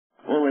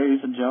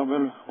ladies and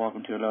gentlemen.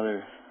 Welcome to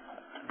another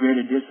great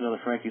edition of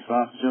the Frankie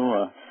Soft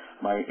Show.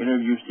 My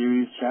interview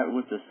series, Chat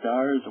with the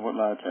Stars and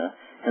whatnot,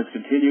 has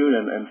continued,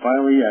 and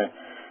finally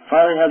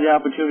had the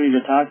opportunity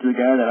to talk to the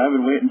guy that I've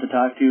been waiting to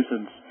talk to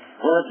since,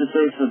 well, let's just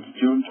say since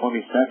June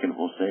 22nd,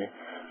 we'll say,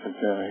 since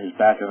he's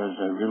back on his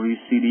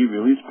CD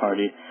release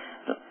party.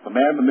 The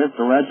man, the myth,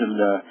 the legend,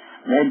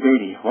 Ned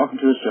Beatty.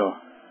 Welcome to the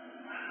show.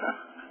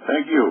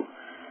 Thank you.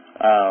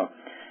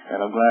 And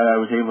I'm glad I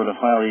was able to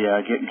finally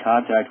get in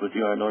contact with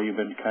you. I know you've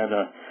been kind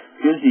of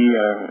busy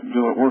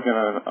working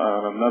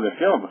on another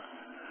film.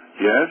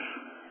 Yes.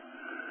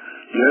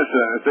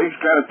 Things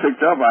kind of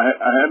picked up. I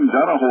hadn't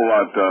done a whole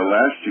lot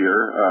last year.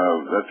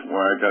 That's why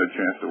I got a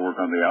chance to work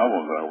on the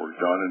album that I worked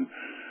on.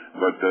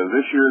 But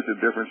this year is a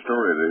different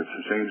story.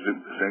 Things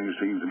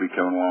seem to be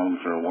coming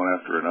along sort of one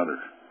after another.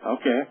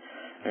 Okay.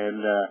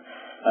 And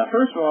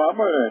first of all, I'm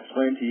going to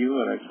explain to you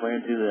and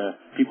explain to the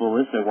people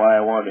listening why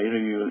I wanted to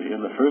interview you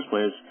in the first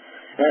place.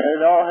 And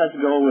it all has to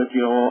go with,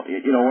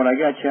 you know, when I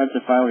got a chance to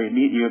finally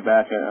meet you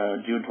back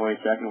on June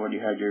 22nd when you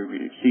had your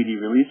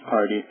CD release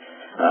party,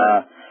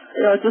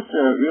 just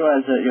to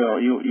realize that,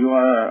 you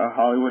are a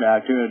Hollywood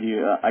actor, and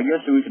I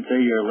guess we can say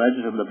you're a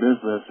legend in the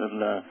business,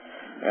 and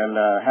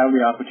having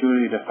the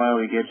opportunity to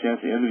finally get a chance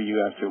to interview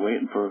you after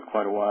waiting for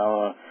quite a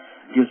while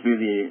gives me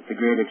the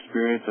great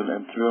experience, and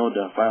I'm thrilled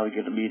to finally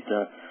get to meet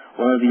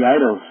one of my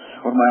idols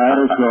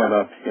growing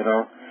up, you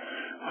know.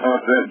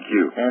 Oh, thank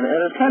you. And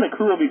it's kind of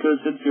cool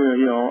because since you're,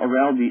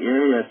 around the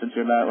area, since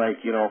you're not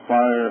like,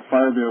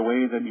 farther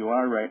away than you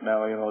are right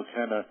now, it's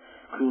kind of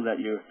cool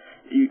that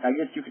I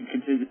guess you can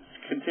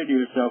consider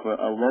yourself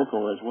a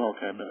local as well,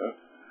 kind of.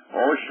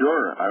 Oh,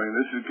 sure. I mean,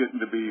 this is getting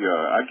to be,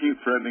 I keep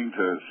threatening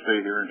to stay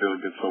here until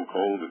it gets so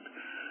cold that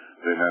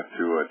they have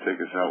to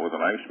take us out with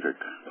an ice pick.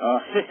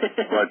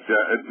 But,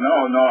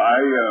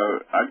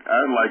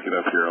 I like it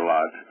up here a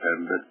lot,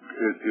 and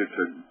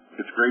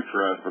it's great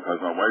for us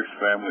because my wife's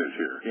family is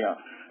here. Yeah.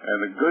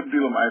 And a good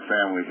deal of my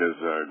family has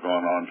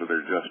gone on to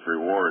their just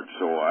reward,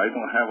 so I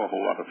don't have a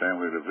whole lot of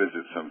family to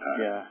visit sometimes.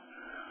 Yeah.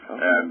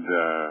 Okay. And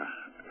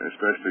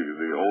especially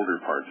the older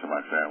parts of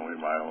my family,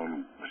 my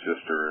own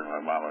sister and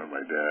my mom and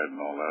my dad and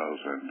all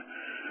those. And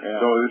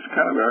so it's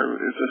kind of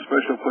it's a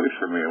special place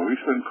for me. And we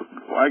spend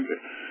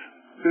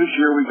this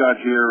year we got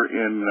here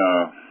in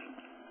the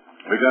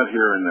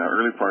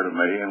early part of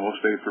May, and we'll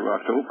stay through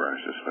October, I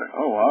suspect.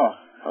 Oh wow.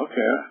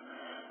 Okay.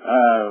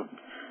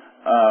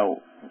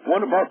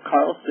 What about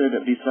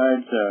Carlson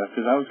besides,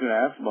 because I was going to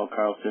ask about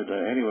Carlson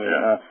anyway,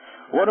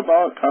 what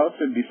about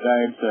Carlson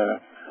besides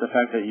the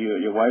fact that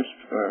your wife's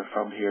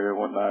from here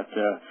and whatnot?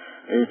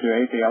 Is there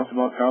anything else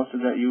about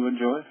Carlson that you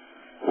enjoy?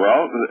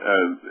 Well, the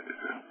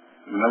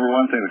number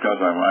one thing that comes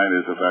to my mind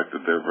is the fact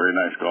that they're a very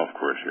nice golf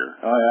course here.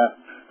 Oh, yeah.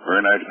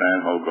 Very nice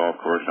 9-hole golf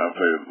course. I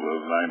play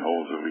those 9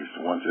 holes at least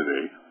once a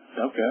day.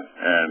 Okay.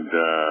 And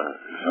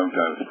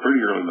sometimes it's pretty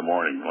early in the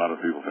morning. A lot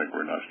of people think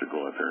we're nuts to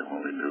go out there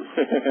when we do.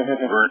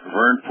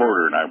 Vern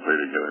Porter and I play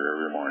together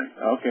every morning.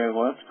 Okay,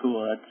 well that's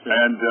cool. And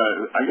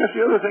I guess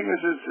the other thing is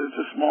it's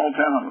a small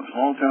town.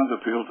 Small towns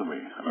appeal to me.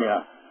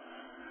 Yeah.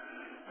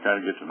 Kind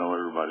of get to know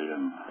everybody,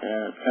 and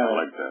it's kind of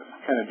like that.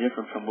 Kind of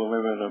different from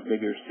living in a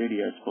bigger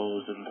city, I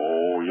suppose.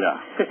 Oh yeah.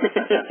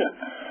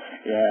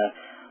 Yeah.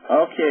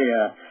 Okay.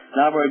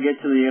 Now I'm going to get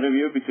to the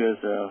interview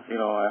because,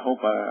 I hope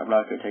I'm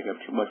not going to take up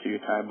too much of your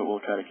time, but we'll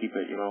try to keep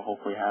it,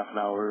 hopefully half an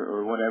hour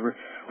or whatever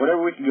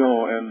we can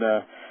go. And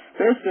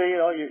basically,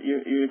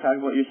 you're talking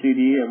about your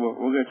CD, and we're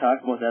going to talk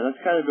about that. That's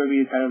kind of going to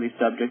be kind of the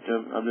subject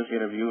of this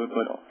interview.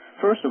 But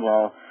first of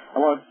all, I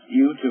want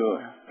you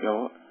to,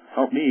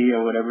 help me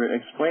or whatever,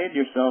 explain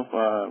yourself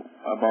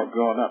about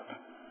growing up.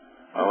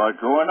 Like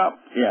growing up?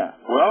 Yeah.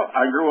 Well,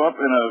 I grew up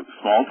in a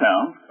small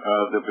town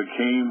that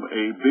became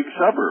a big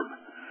suburb.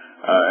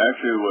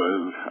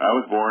 I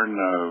was born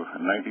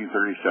in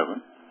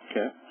 1937.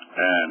 Okay.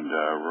 And,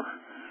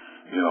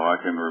 I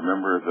can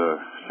remember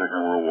the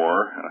Second World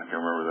War, and I can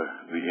remember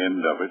the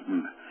end of it,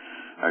 and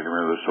I can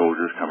remember the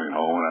soldiers coming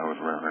home, and I was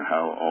remembering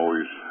how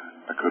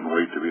I couldn't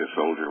wait to be a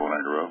soldier when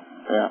I grew up.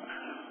 Yeah.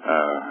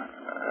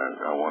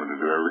 I wanted to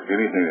do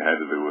anything that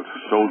had to do with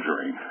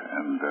soldiering,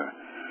 and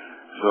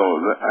so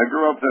I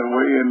grew up that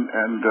way,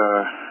 and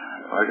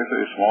like I say,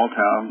 a small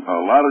town,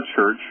 a lot of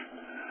church.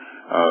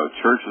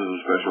 Church is a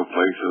special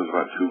place. It was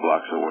about 2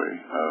 blocks away.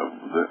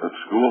 The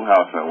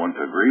schoolhouse I went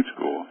to, grade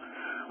school,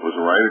 was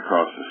right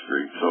across the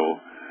street. So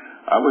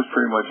I was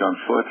pretty much on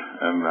foot,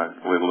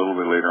 and a little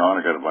bit later on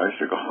I got a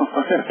bicycle.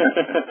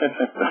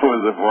 That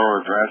was a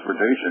form of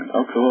transportation.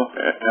 Oh, cool.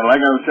 And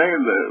like I was saying,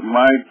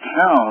 my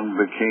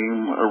town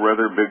became a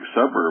rather big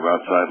suburb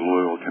outside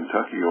Louisville,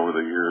 Kentucky over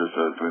the years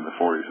between the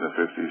 40s and the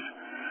 50s,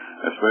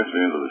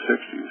 especially into the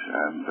 60s.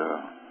 And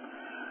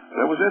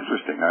that was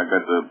interesting. I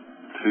got to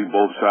see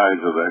both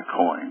sides of that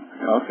coin.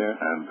 Okay.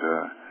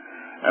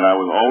 And I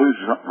was always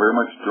very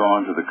much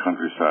drawn to the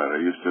countryside. I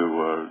used to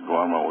go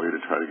on my way to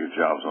try to get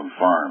jobs on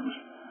farms.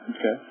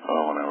 Okay.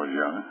 When I was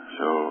young.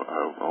 So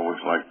I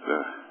always liked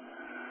that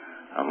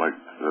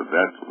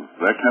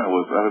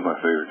was my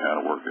favorite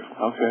kind of work.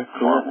 Okay.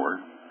 Farm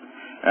work.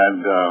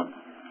 And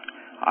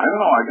I don't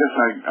know. I guess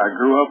I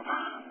grew up.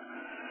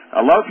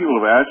 A lot of people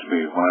have asked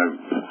me when I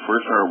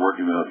first started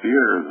working in the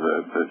theater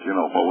that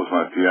what was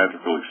my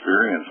theatrical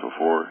experience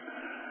before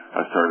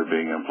I started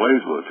being in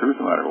plays. Well, the truth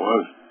of the matter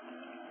was,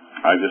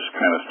 I just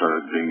kind of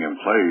started being in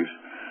plays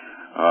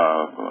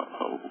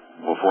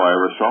before I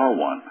ever saw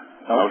one.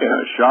 Okay. I was kind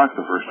of shocked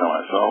the first time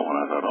I saw one.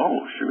 I thought, oh,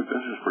 shoot,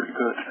 this is pretty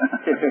good.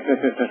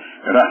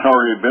 And I'd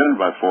already been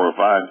in about 4 or 5.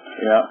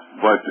 Yeah.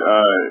 But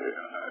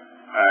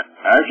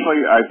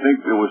actually, I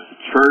think it was the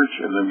church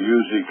and the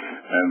music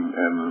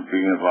and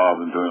being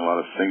involved in doing a lot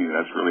of singing.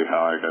 That's really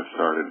how I got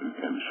started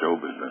in show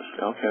business.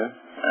 Okay.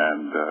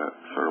 And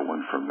sort of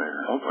went from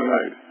there. Okay.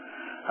 But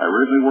I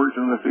originally worked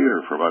in the theater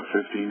for about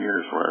 15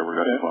 years before I ever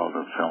got involved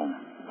in film.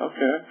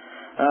 Okay.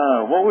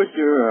 What was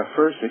your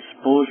first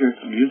exposure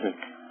to music?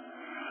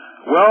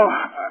 Well,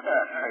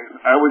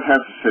 I would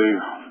have to say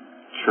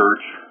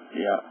church.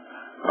 Yeah.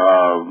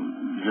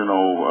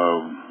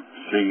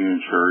 Singing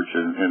in church,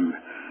 and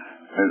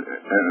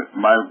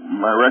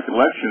my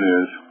recollection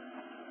is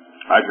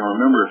I can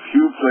remember a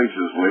few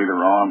places later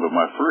on, but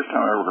my first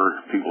time I ever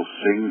heard people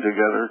sing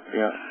together.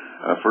 Yeah.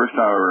 First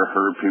time I ever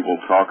heard people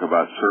talk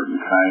about certain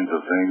kinds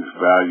of things,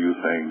 value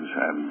things,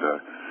 and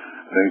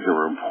things that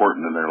were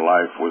important in their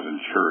life was in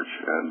church.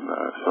 And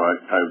so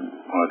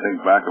when I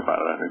think back about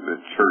it, I think that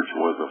church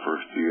was the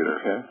first theater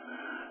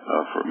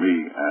for me.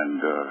 And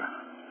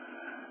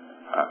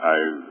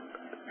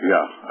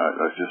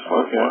that's just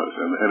what it was.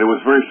 And it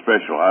was very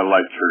special. I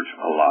liked church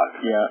a lot.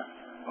 Yeah.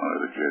 When I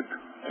was a kid.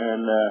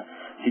 And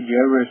did you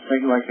ever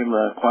sing like in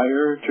the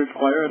choir, church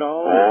choir at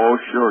all? Oh,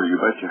 sure.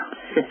 You betcha.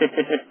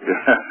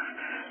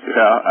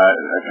 Yeah. I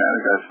kind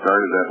of got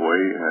started that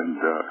way. And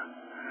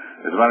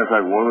as a matter of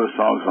fact, one of the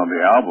songs on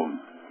the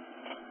album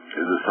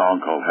is a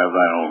song called Have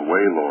Thine Own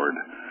Way, Lord.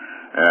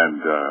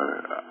 And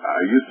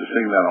I used to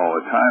sing that all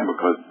the time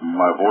because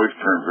my voice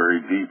turned very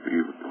deep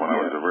when I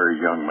was a very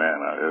young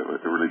man.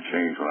 It really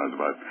changed when I was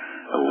about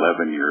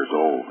 11 years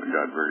old and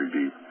got very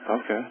deep.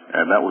 Okay.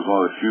 And that was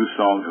one of the few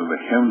songs in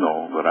the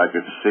hymnal that I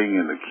could sing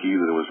in the key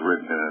that it was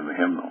written in the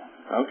hymnal.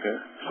 Okay.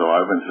 So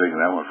I've been singing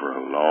that one for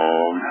a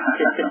long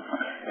time.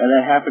 And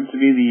that happened to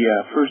be the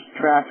first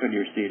track on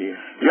your CD.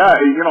 Yeah, I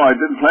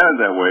didn't plan it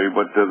that way,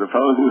 but the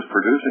fellow who was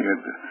producing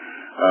it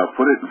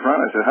put it in front.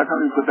 I said, how come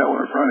you put that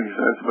one in front? He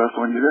said, that's the best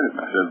one you did. And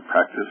I said,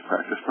 practice,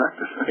 practice,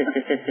 practice.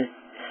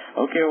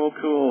 Okay, well,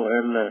 cool.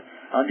 And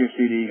on your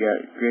CD, you got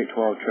great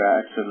 12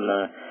 tracks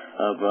and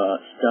of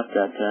stuff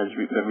that has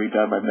been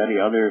redone by many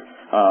other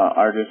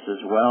artists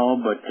as well.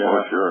 But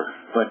sure.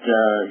 But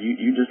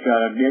you just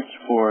got a niche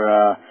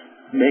for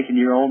making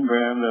your own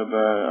brand of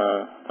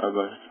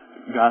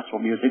gospel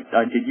music.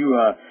 Did you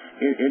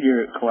in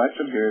your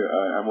collection here?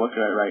 I'm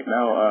looking at it right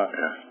now.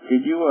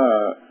 Did you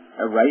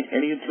write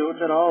any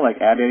tunes at all?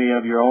 Like add any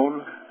of your own?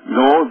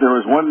 No, there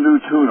was one new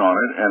tune on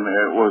it, and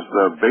it was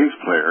the bass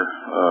player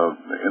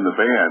in the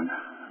band.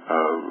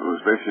 It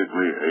was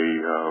basically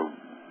a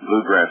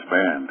bluegrass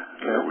band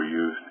that we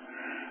used,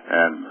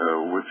 and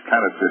which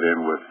kind of fit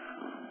in with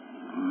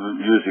the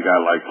music I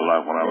liked a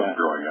lot when I was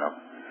growing up.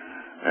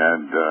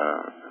 And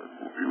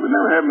we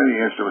never had many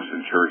instruments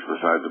in church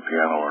besides the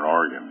piano or an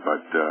organ,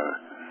 but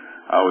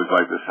I always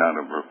liked the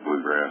sound of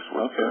bluegrass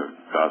with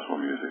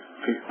gospel music.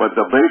 But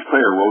the bass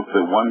player wrote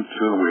the one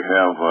tune we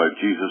have,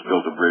 Jesus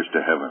Built a Bridge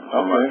to Heaven.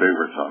 One of my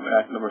favorites on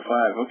there. Track number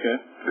 5, okay.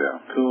 Yeah.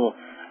 Cool.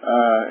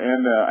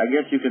 And I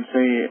guess you could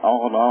say,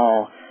 all in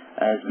all,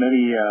 as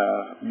many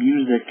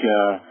music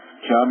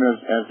genres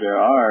as there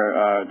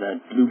are, that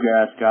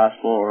bluegrass,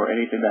 gospel, or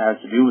anything that has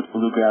to do with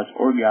bluegrass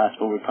or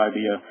gospel would probably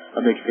be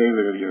a big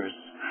favorite of yours.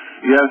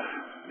 Yes.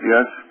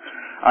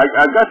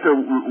 I got to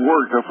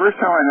work. The first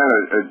time I had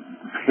a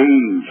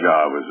paying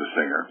job as a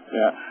singer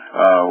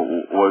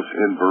was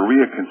in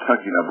Berea,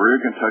 Kentucky. Now, Berea,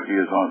 Kentucky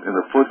is in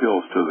the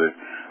foothills to the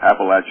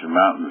Appalachian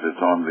Mountains. It's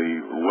on the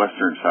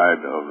western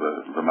side of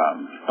the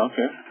mountains.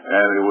 Okay.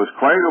 And it was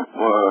quite a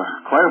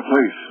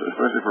place,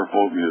 especially for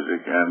folk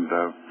music.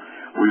 And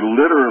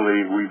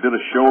we did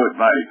a show at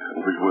night,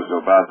 which was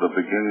about the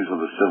beginnings of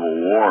the Civil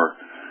War,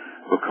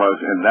 because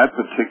in that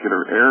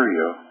particular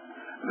area,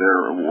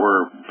 there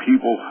were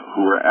people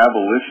who were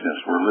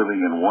abolitionists, were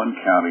living in one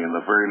county, and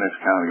the very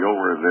next county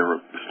over, they were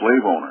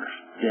slave owners.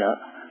 Yeah.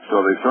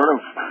 So they sort of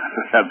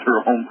had their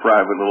own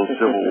private little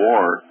civil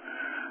war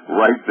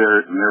right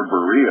there near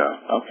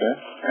Berea. Okay.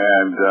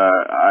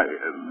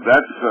 And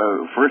that's the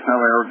first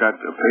time I ever got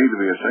paid to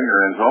be a singer,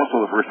 and it's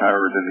also the first time I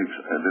ever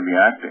did the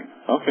acting.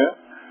 Okay.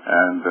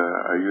 And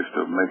I used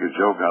to make a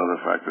joke out of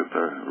the fact that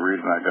the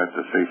reason I got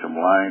to say some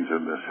lines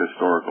in this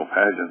historical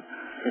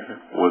pageant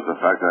was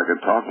the fact that I could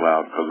talk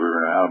loud because we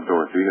were in an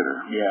outdoor theater.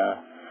 Yeah.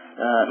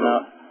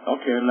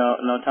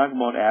 Now talk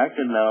about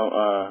acting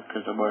now,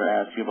 because I'm going to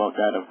ask you about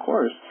that, of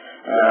course.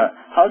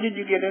 How did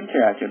you get into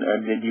acting,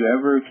 and did you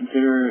ever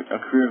consider a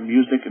career in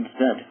music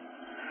instead?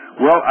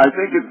 Well, I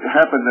think it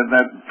happened in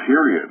that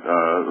period.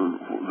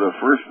 The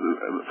first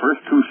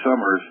 2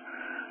 summers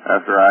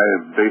after I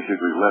had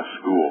basically left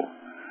school,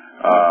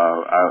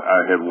 I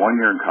had 1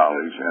 year in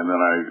college, and then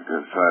I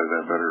decided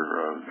I better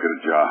get a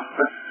job.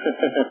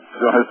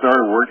 So I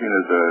started working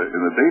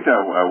in the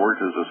daytime, I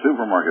worked as a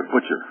supermarket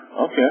butcher.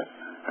 Okay.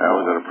 I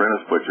was an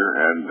apprentice butcher,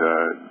 and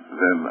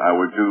then I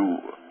would do,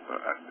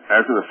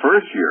 after the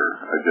first year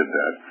I did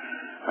that,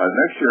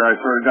 next year I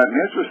gotten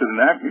interested in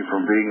acting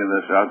from being in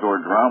this outdoor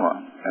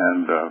drama,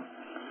 and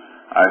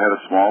I had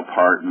a small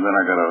part, and then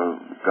I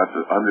got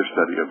to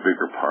understudy a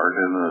bigger part,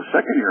 and then the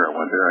second year I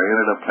went there, I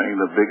ended up playing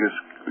the biggest,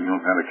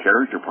 kind of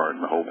character part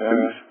in the whole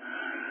piece.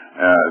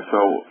 So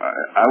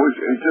I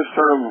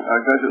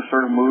got just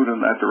sort of moved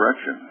in that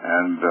direction,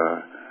 and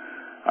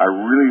I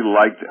really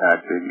liked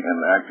acting, and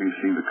acting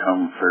seemed to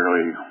come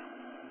fairly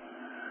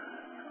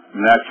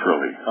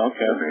naturally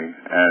to me.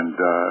 And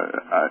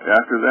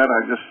after that, I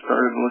just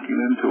started looking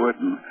into it,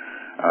 and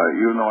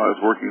even though I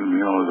was working,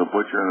 as a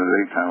butcher in the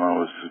daytime, I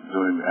was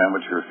doing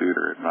amateur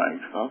theater at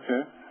night.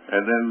 Okay.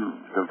 And then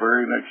the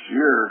very next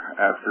year,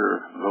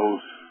 after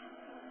those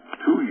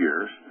 2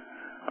 years,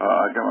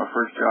 I got my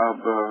first job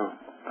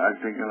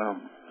acting in a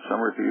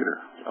summer theater,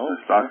 a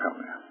stock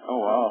company. Oh,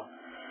 wow.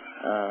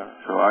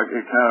 So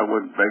it kind of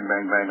went bang,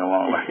 bang, bang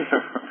along like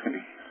that for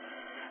me.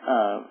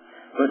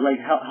 But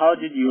how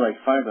did you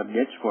find a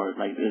niche for it?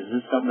 Is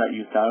this something that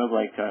you thought of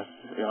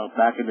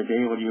back in the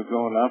day when you were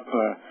growing up?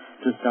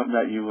 Just something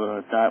that you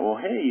thought, well,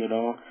 hey,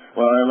 or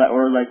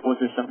was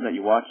there something that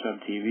you watched on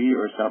TV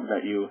or something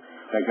that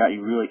got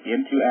you really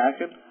into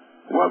acting?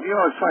 Well,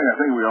 it's funny. I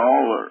think we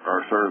all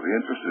are sort of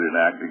interested in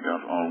acting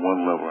on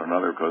one level or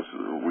another because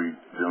we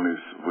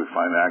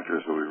find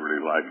actors that we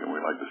really like, and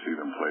we like to see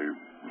them play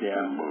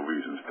in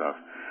movies and stuff.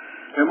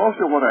 And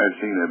most of what I had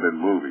seen had been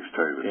movies, to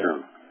tell you the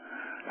truth.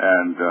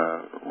 And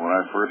when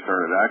I first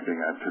started acting,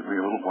 it took me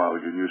a little while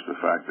to get used to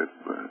the fact that,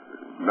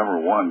 number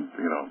one,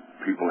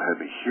 people had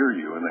to hear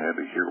you and they had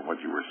to hear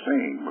what you were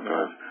saying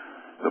because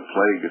the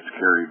play gets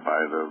carried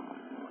by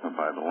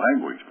the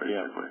language,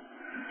 basically.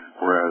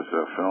 Whereas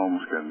films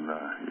you can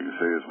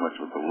say as much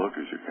with the look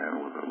as you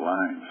can with the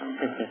lines.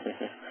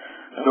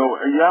 So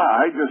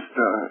I just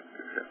kind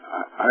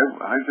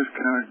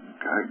of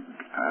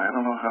I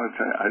don't know how to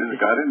tell you. I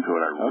just got into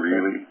it.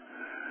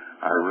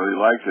 I really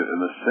liked it, and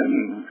the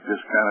singing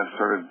just kind of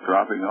started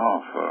dropping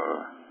off,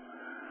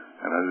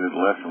 and I did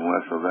less and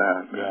less of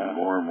that, and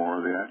more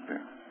of the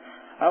acting.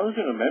 I was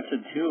going to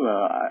mention, too,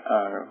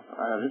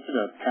 this is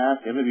a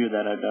past interview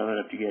that I've done,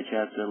 and if you get a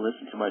chance to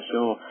listen to my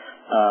show,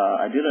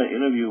 I did an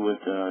interview with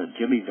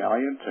Jimmy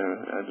Valiant,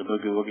 the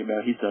Boogie Woogie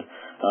Man. He's a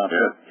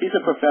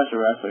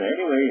professional wrestler.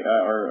 Anyway,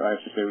 or I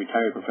should say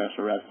retired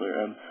professional wrestler.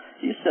 And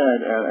he said,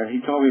 and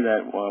he told me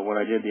that when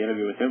I did the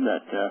interview with him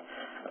that,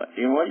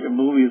 one of your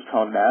movies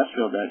called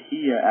Nashville, that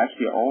he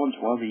actually owns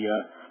one of the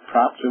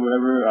props or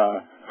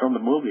whatever from the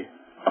movie.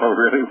 Oh,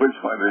 really? Which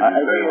one did you say? I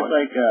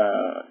think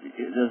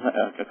it's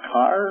like a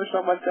car or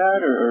something like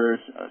that, or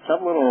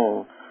some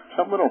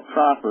little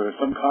prop or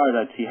some car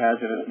that he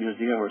has in a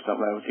museum or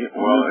something. Well,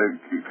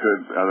 it could.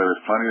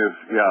 There's plenty of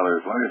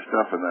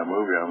stuff in that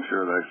movie. I'm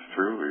sure that's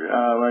true.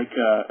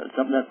 Yeah.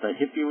 Something that the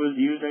hippie was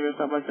using or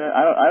something like that.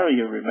 I don't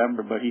even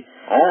remember, but he.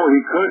 Oh,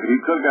 he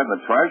could have gotten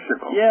a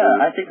tricycle. Yeah,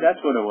 I think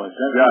that's what it was.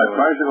 A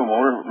tricycle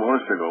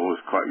motorcycle was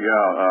quite.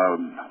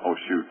 Yeah. Oh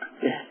shoot.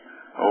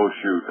 Oh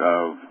shoot.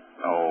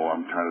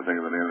 I'm trying to think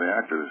of the name of the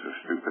actor. This is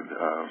stupid.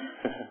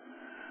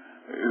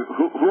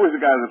 Who was the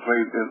guy that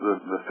played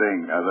the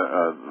thing?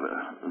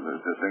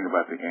 The thing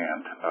about the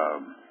ant.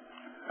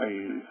 Are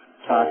you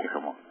talking?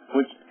 Come on.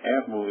 Which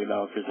ant movie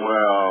now?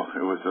 Well,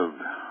 it was a.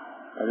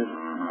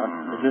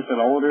 Is this an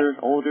older?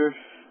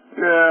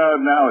 Yeah,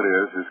 now it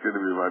is. It's going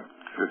to be about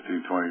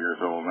 15, 20 years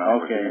old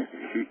now. Okay.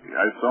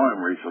 I saw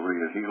him recently,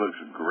 and he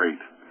looks great.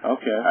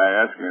 Okay. I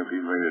asked him if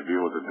he made a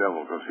deal with the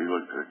devil because he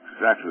looked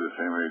exactly the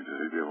same age as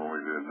he did when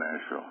we did in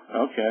Nashville.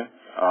 Okay.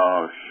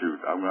 Oh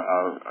shoot! I'm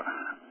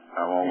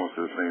almost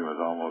the same as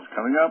almost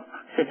coming up.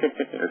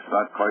 It's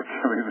not quite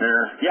coming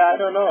there. Yeah, I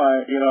don't know.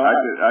 I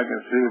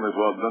can see him as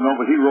well. No,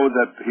 but he rode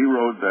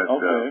that.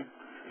 Okay.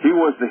 He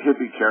was the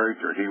hippie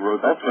character. He rode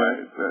that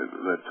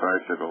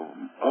tricycle.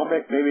 Oh,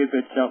 maybe if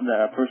it's something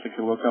that a person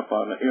can look up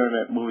on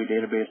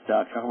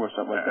internetmoviedatabase.com or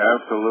something like that.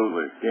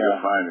 Absolutely. Yeah. You'll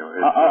find him.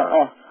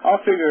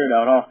 I'll figure it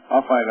out.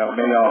 I'll find out.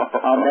 Maybe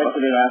I'll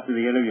mention it after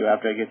the interview,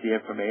 after I get the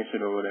information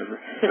or whatever.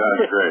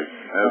 That's great.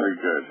 That'd be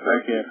good.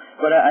 Thank you.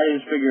 But I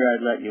just figured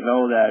I'd let you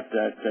know that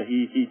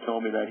he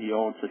told me that he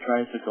owns the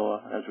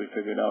tricycle, as we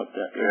figured out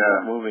in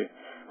that movie,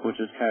 which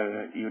is kind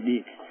of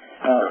unique.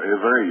 It's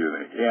very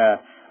unique. Yeah.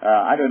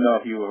 I don't know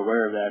if you were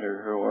aware of that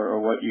or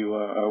what you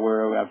are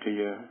aware of after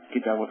you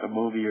get done with a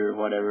movie or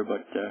whatever,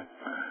 but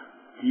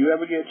do you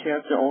ever get a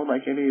chance to own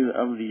any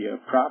of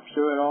the props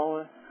or at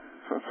all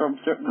from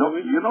certain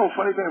movies?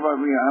 Funny thing about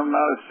me, I'm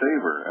not a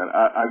saver, and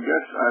I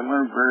guess I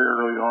learned very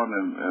early on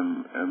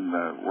in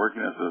working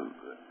as an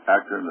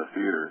actor in the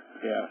theater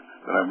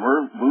that I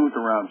moved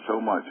around so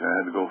much. I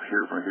had to go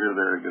from here to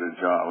there to get a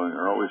job, and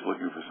you're always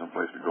looking for some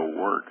place to go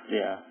work.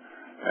 Yeah.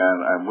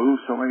 And I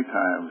moved so many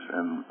times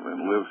and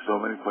lived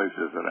so many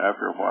places that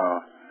after a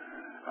while,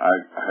 I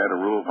had a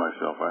rule of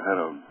myself. I had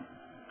a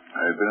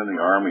I had been in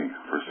the Army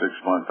for 6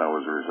 months. I was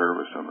a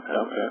reservist,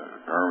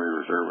 Army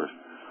reservist.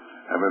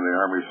 I've been in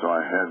the Army, so I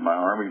had my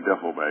Army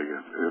duffel bag.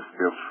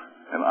 If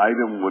an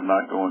item would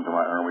not go into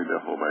my Army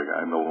duffel bag,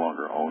 I no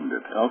longer owned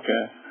it.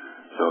 Okay.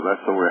 So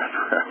that's the way I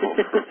traveled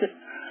for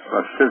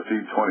about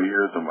 15, 20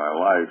 years of my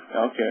life.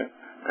 Okay.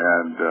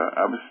 And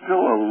I'm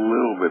still a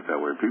little bit that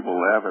way. People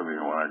laugh at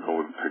me when I go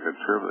and take a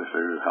trip. They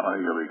say, how long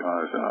are you going to be gone?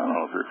 I say, I don't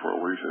know, 3 or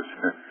 4 weeks.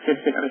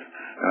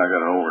 And I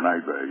got an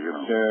overnight bag, you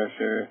know.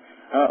 Sure.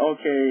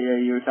 Okay,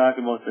 you were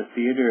talking about the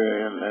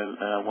theater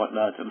and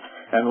whatnot, and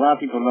a lot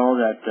of people know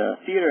that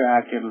theater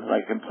acting,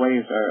 like in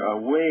plays, are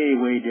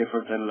way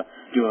different than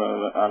doing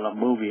on a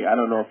movie. I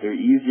don't know if they're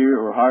easier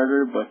or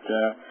harder, but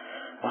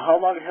how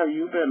long have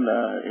you been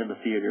in the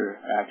theater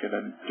acting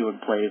and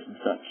doing plays and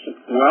such?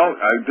 Well,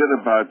 I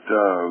did about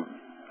 15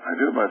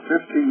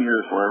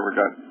 years before I ever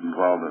got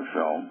involved in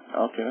film.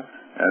 Okay.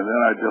 And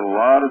then I did a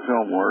lot of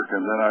film work,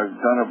 and then I've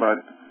done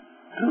about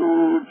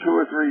two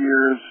or 3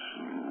 years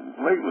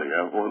lately.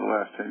 Over the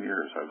last 10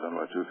 years, I've done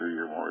about 2 or 3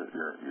 years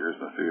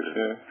in the theater.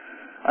 Sure.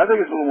 I think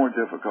it's a little more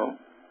difficult.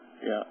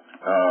 Yeah.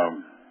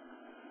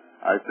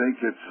 I think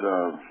it's.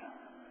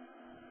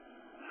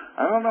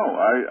 I don't know.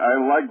 I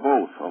like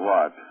both a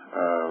lot.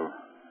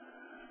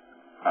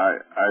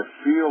 I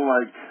feel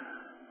like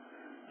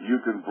you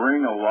can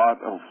bring a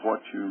lot of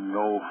what you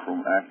know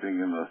from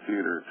acting in the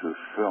theater to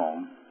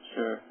film.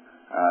 Sure.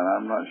 And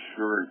I'm not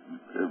sure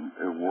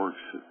it works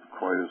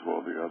quite as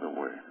well the other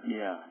way.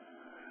 Yeah.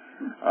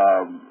 A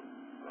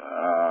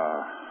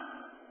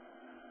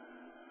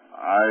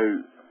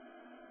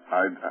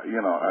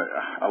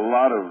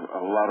lot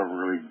of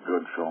really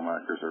good film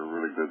actors are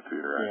really good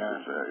theater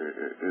actors.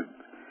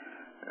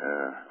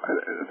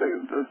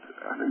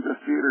 I think the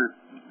theater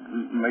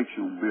makes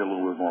you be a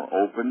little bit more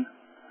open,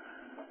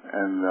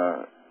 and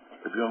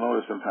if you'll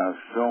notice, sometimes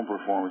film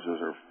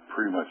performances are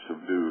pretty much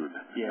subdued.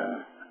 Yeah.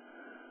 And,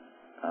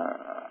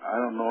 I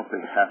don't know if they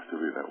have to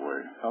be that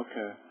way.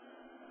 Okay.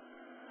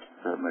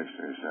 If that makes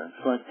any sense.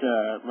 But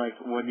like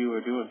when you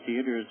were doing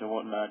theaters and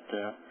whatnot,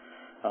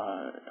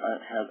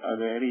 are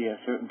there any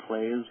certain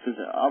plays? Because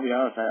I'll be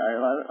honest,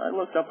 I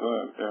looked up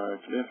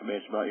some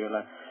information about you, and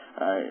I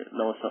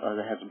know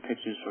they had some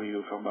pictures for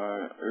you from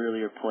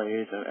earlier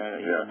plays,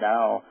 and even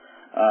now.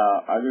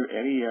 Are there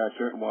any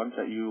certain ones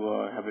that you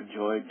have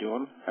enjoyed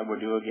doing and would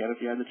do again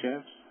if you had the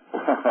chance?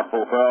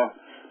 Well,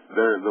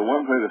 the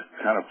one play that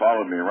kind of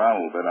followed me around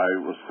a little bit, I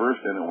was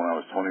first in it when I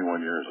was 21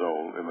 years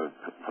old, and the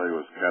play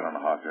was Cat on a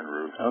Hot Tin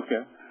Roof.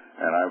 Okay.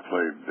 And I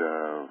played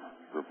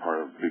the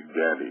part of Big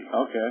Daddy.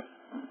 Okay.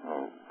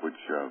 Which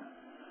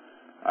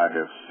I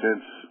have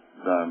since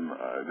done.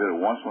 I did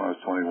it once when I was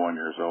 21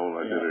 years old.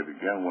 I did it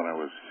again when I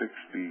was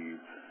 64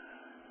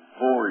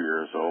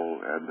 years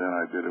old, and then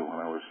I did it when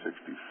I was 65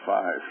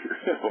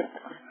 years old.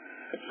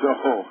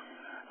 So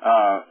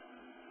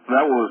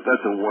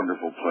that's a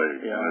wonderful play.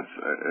 Yeah. And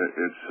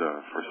it's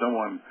for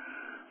someone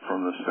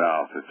from the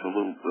South. It's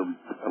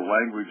the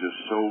language is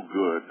so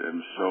good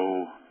and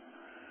so.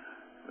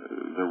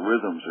 The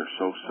rhythms are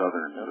so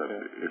Southern that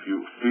if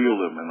you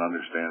feel them and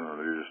understand them,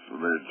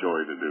 they're a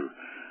joy to do.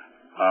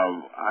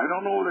 I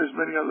don't know if there's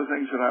many other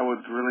things that I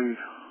would really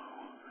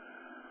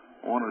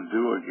want to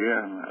do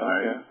again.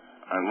 Okay.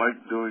 I like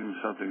doing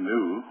something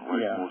new,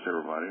 like most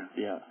everybody.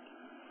 Yeah.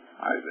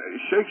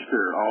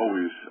 Shakespeare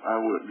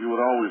you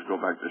would always go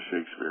back to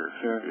Shakespeare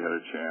if you had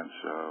a chance.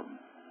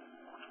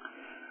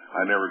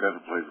 I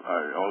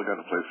only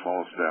got to play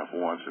Falstaff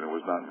once, and it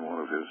was not in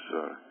one of his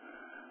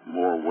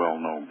more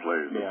well-known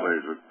plays. The play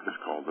is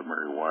called The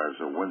Merry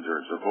Wives of Windsor,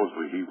 and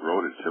supposedly he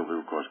wrote it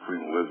simply because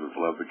Queen Elizabeth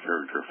loved the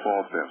character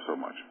Falstaff so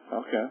much.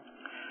 Okay.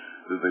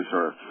 That they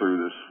sort of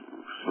threw this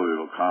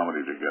silly little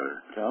comedy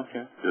together.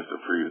 Okay. Just to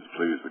please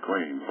the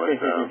Queen. But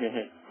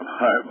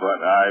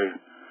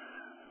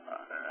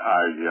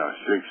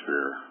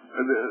Shakespeare.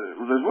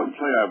 There's one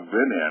play I've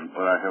been in,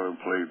 but I haven't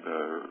played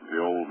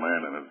the old man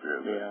in it.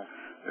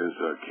 Is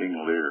King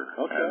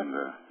Lear. Okay. And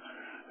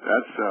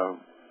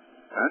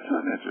that's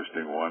an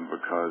interesting one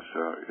because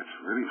it's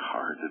really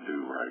hard to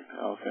do right.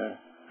 Okay.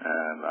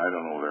 And I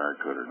don't know whether I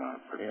could or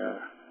not, but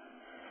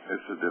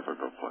it's a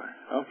difficult play.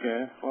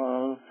 Okay.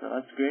 Well,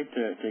 that's great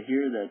to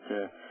hear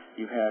that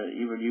you've had,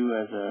 even you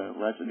as a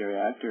legendary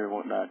actor and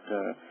whatnot,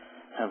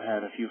 have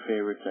had a few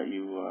favorites that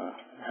you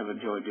have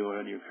enjoyed doing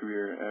in your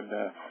career. And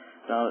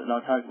now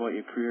talking about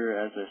your career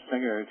as a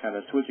singer, kind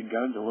of switching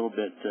guns a little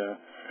bit.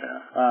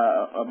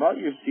 About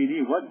your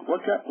CD,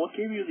 what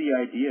gave you the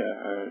idea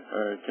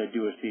to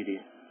do a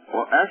CD?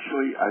 Well,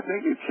 actually, I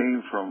think it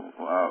came from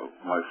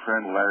my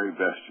friend Larry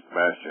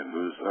Bastian,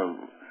 who's a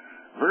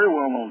very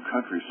well-known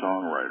country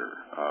songwriter.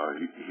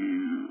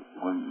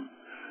 When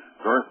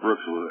Garth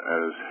Brooks was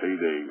at his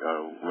heyday,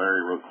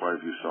 Larry wrote quite a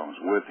few songs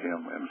with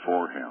him and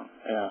for him.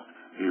 Yeah.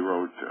 He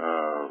wrote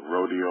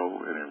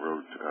Rodeo, and he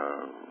wrote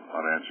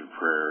Unanswered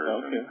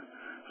Prayers, and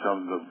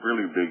some of the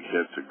really big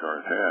hits that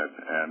Garth had.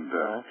 And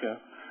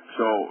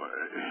so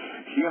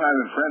he and I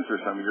have been friends for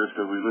some years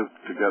because we lived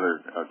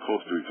together close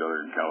to each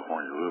other in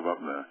California. We live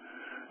up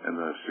in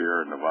the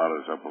Sierra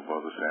Nevadas up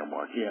above the San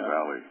Joaquin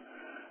Valley.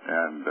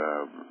 And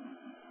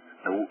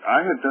I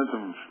had done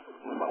some,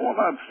 well,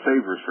 not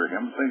favors for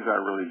him, things I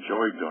really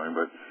enjoyed doing,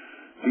 but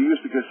he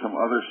used to get some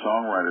other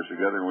songwriters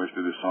together, and we used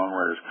to do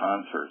songwriters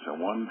concerts. And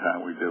one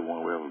time we did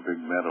one, we have a big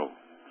meadow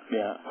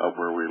up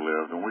where we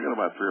lived, and we got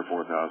about 3,000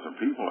 or 4,000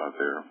 people out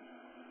there.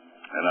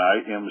 And I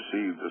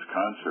emceed this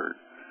concert,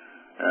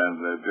 and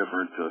the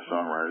different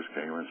songwriters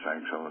came and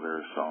sang some of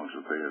their songs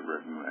that they had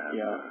written, and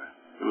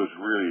it was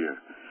really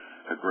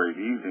a great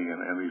evening,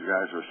 and these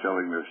guys were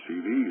selling their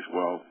CDs.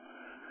 Well,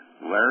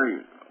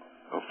 Larry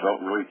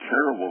felt really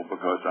terrible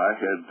because I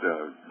had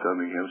done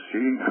the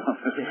emceeing on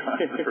this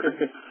concert,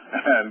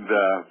 and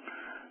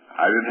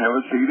I didn't have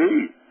a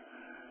CD.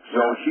 So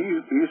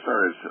he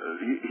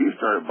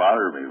started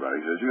bothering me about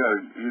it. He says,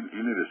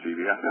 you need a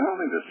CD. I said, I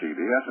don't need a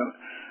CD. I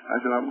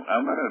said,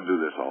 I'm not going to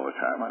do this all the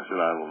time. I said,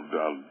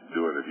 I'll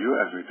do it if you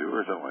ask me to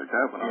or something like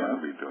that, but I'm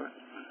not going to be doing it.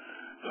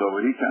 So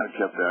he kind of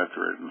kept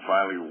after it, and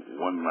finally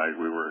one night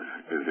we were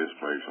at his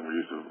place, and we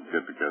used to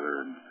get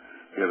together, and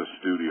he had a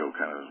studio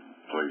kind of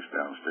place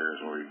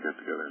downstairs where we'd get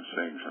together and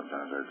sing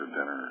sometimes after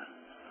dinner.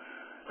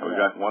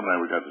 And one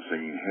night we got to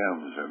singing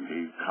hymns, and he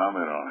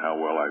commented on how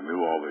well I knew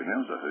all the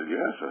hymns. I said,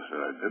 yes. I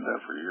said, I did that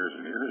for years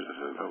and years. I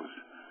said, that was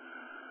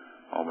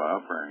all my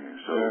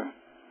upbringing. So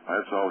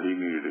that's all he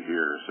needed to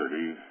hear. So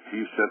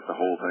he set the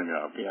whole thing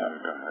up. Yeah.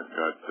 I've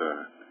got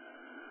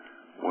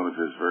one of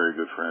his very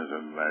good friends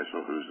in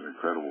Nashville who's an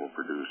incredible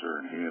producer,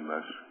 and he and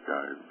this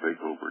guy, they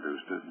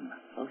co-produced it. And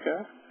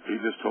he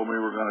just told me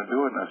we're going to do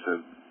it, and I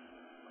said,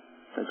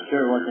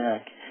 sure, what the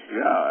heck?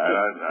 Yeah.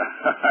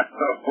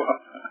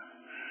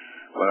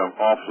 But I'm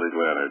awfully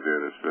glad I did.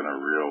 It's been a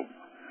real,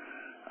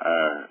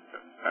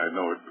 I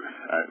know it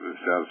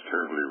sounds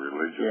terribly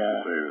religious to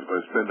say this, but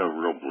it's been a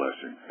real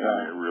blessing.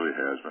 I mean, it really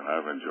has been.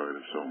 I've enjoyed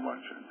it so much.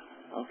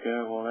 Okay,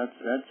 well, that's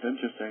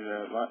interesting.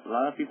 A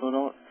lot of people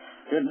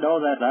didn't know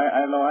that.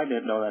 I know I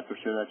didn't know that for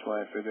sure. That's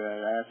why I figured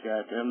I'd ask you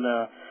that. And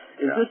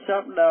is this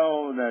something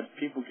now that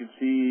people can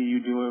see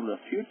you doing in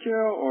the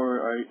future, or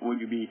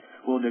would you be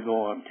willing to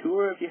go on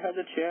tour if you had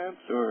the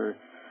chance, or?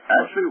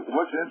 Actually,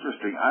 what's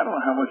interesting, I don't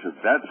know how much of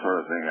that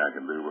sort of thing I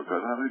can do,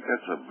 because I think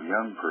that's a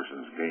young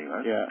person's game.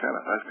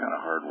 That's kind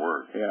of hard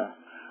work. Yeah.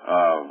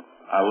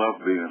 I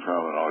love being in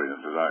front of an audience,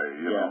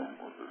 because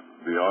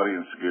the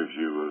audience gives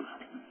you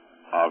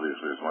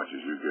obviously as much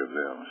as you give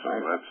them. So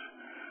that's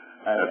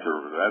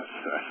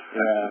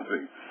the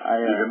thing.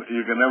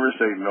 You can never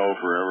say no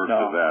forever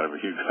to that. I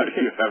mean,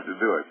 you have to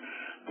do it.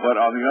 But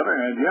on the other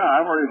hand,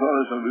 I've already thought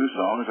of some new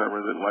songs I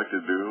really like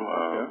to do.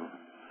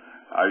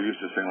 I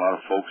used to sing a lot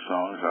of folk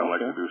songs. I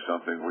like to do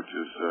something which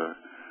is,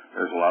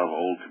 there's a lot of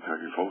old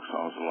Kentucky folk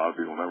songs that a lot of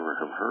people never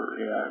have heard.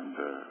 And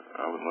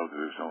I would love to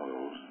do some of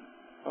those.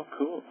 Oh,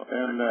 cool.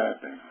 And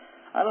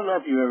I don't know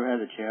if you ever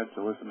had the chance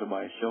to listen to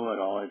my show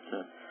at all. It's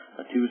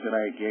a Tuesday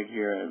night gig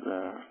here at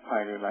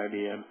Pioneer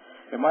 90,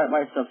 and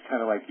my stuff's kind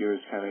of like yours,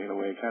 kind of in a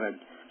way, kind of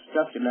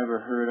stuff you never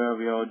heard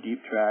of,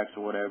 deep tracks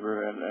or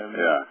whatever, and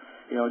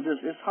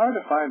just it's hard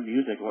to find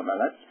music and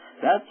whatnot.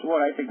 That's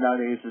what I think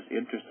nowadays is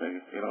interesting,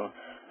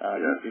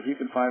 if you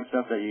can find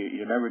stuff that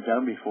you never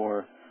done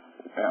before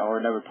or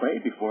never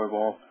played before,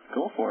 well,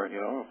 go for it,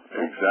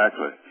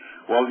 Exactly.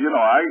 Well,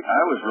 I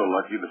was real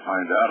lucky to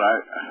find out.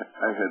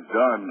 I had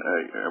done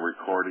a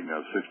recording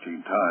of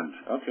 16 Tons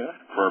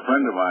for a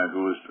friend of mine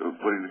who was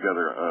putting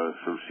together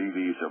some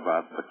CDs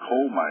about the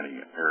coal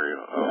mining area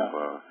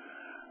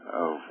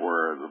of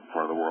where the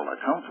part of the world I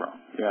come from.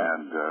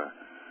 And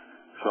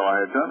so I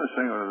had done this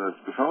thing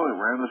with the fellow that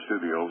ran the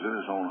studio. Was in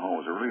his own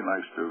home. It was a really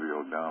nice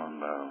studio down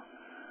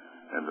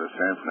in the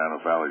San Fernando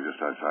Valley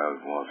just outside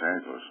of Los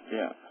Angeles.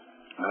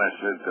 And I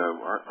said,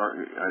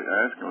 I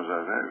asked him as I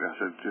was at it, I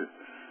said,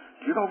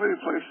 do you know of any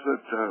place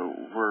that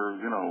where,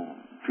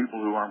 people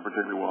who aren't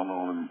particularly well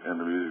known in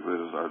the music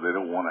business, or they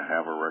don't want to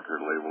have a record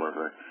label,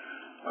 or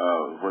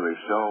where they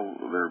sell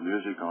their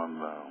music on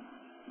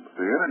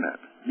the internet?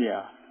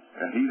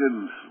 And he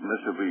didn't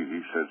miss a beat.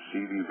 He said,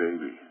 CD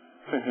Baby.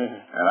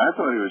 And I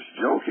thought he was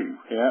joking.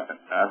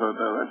 I thought,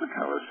 no, that's a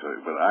kind of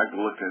silly. But I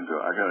looked into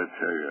it. I got to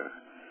tell you,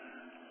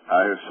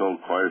 I have sold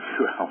quite a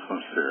few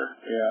albums there.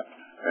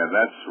 And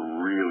that's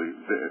really,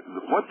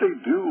 what they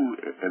do,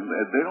 and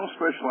they don't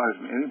specialize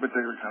in any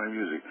particular kind of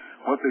music.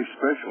 What they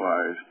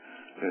specialize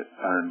in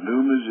are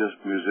new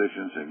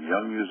musicians and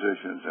young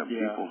musicians and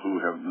people who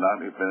have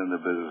not been in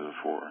the business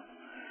before.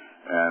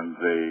 And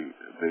they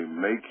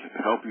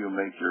help you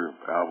make your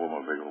album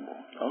available.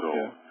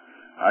 So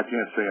I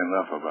can't say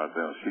enough about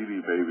them.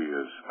 CD Baby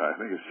I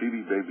think it's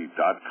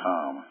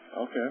cdbaby.com.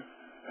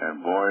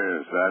 And boy,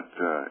 is that,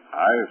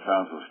 I have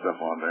found some stuff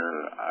on there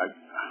that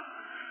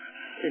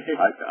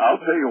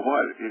I'll tell you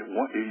what,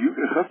 you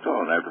get hooked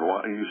on it after a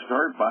while, and you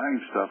start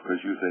buying stuff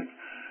because you think,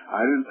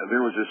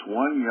 there was this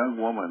one young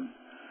woman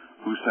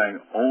who sang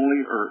only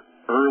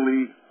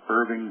early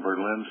Irving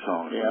Berlin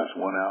songs on this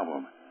one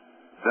album.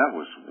 That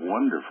was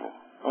wonderful.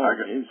 I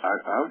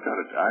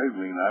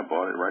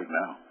bought it right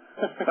now.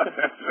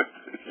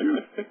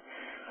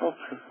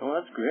 Well,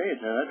 that's great.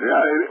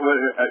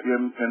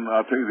 And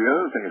I'll tell you the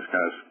other thing that's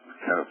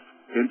kind of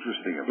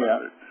interesting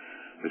about it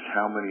is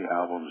how many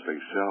albums they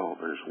sell.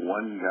 There's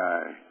one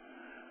guy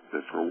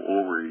that for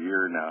over a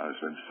year now has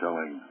been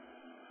selling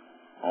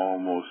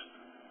almost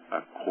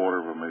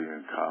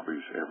 250,000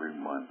 copies every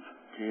month.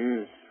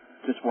 Jeez.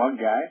 Just one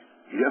guy?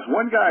 Yes,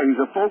 one guy. He's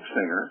a folk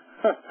singer,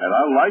 and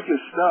I like his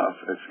stuff.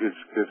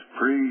 It's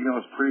pretty,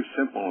 it's pretty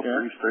simple and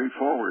pretty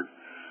straightforward.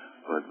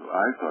 But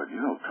I thought,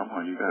 come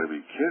on, you got to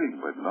be kidding.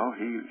 But no,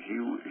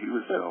 he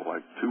would sell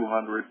like 200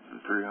 to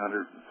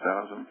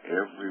 300,000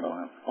 every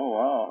month. Oh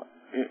wow!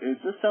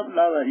 Is this something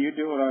now that you're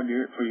doing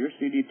for your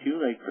CD too,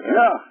 like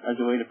as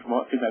a way to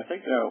promote? Because I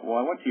think I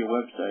went to your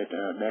website,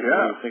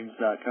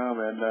 NedBeattyThings.com,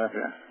 and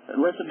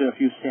listened to a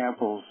few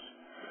samples.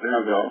 There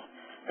you go.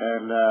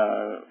 And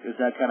is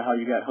that kind of how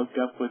you got hooked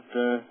up with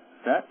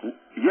that?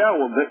 Yeah,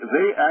 well,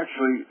 they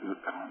actually,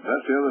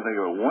 that's the other thing.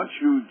 Once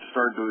you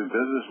start doing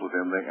business with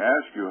them, they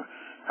ask you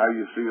how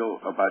you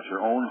feel about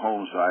your own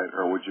home site,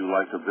 or would you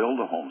like to build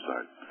a home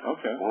site?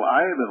 Okay. Well,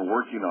 I have been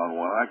working on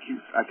one. I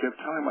kept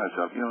telling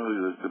myself,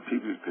 the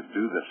people could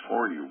do this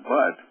for you,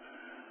 but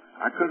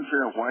I couldn't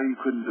figure out why you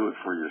couldn't do it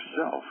for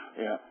yourself.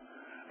 Yeah.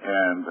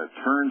 And it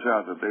turns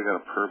out that they got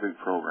a perfect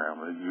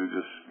program, and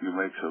you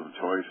make some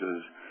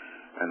choices,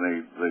 and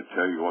they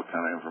tell you what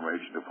kind of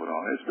information to put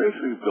on. It's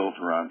basically built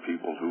around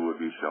people who would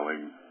be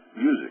selling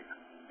music.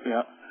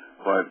 Yeah.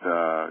 But,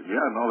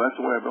 that's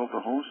the way I built the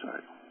home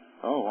site.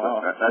 Oh, wow.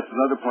 That's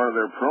another part of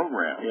their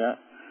program. Yeah.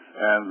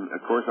 And,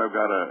 of course, I've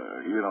got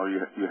you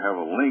have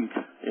a link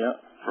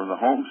from the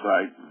home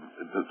site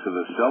to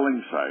the selling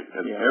site.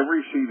 And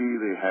every CD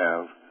they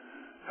have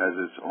has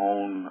its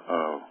own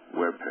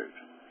web page.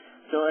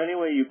 So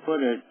anyway you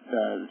put it,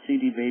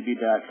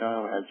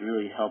 cdbaby.com has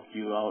really helped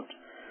you out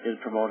in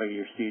promoting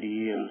your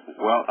CD.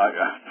 Well, I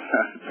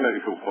tell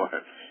you what,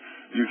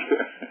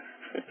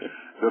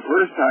 the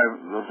first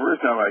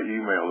time I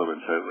emailed them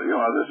and said,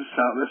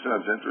 this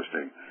sounds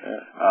interesting.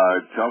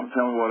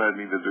 Tell me what I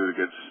need to do to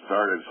get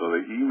started. So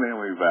they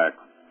emailed me back.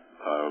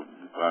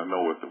 I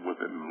know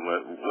within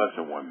less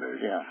than one day.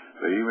 Yeah.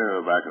 They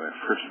emailed me back, and the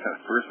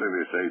first thing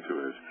they say to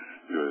us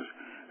is,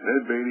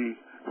 Ned Beatty,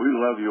 we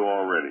love you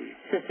already.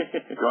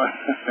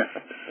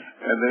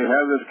 And they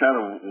have this kind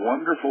of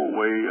wonderful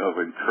way of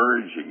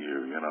encouraging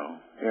you,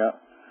 Yeah.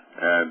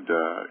 And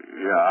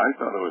I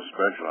thought it was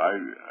special.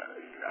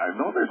 I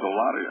know there's a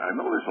lot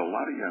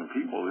of young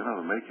people,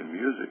 making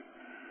music.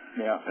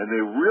 Yeah. And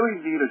they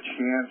really need a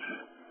chance.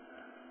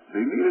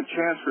 They need a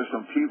chance for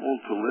some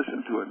people to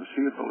listen to it and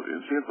see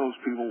if those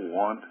people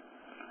want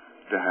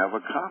to have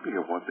a copy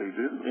of what they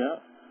do. Yeah.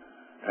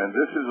 And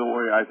this is a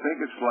way. I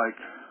think it's like.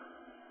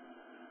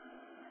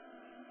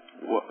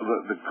 Well,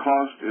 the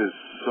cost is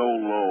so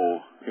low.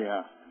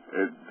 Yeah.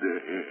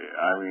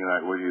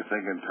 When you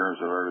think in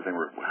terms of everything,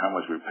 how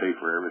much we pay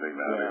for everything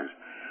nowadays.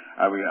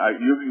 Yeah.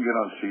 You can get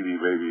on CD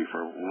Baby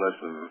for less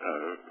than a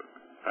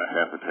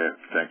half a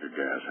tank of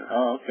gas.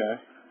 Oh,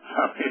 okay.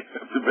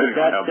 It's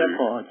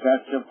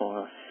that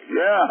simple.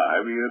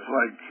 Yeah. It's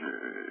like,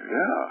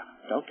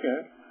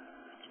 Okay.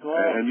 Well,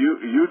 and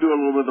you do a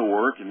little bit of the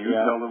work, and you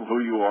tell them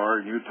who you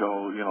are, and you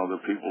tell the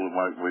people who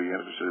might be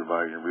interested in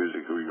buying your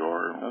music who you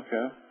are.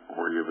 Okay.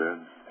 Where you've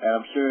been. And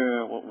I'm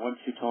sure once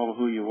you told them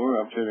who you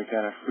were, I'm sure they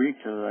kind of freaked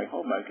and they're like,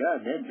 "Oh my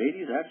God, Ned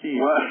Beatty's actually."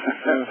 Well,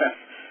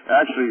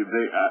 actually,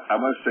 I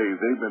must say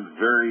they've been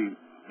very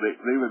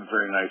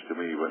nice to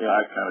me, but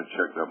I kind of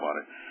checked up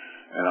on it,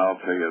 and I'll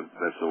tell you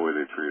that's the way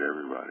they treat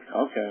everybody.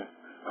 Okay.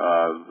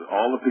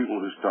 All the people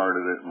who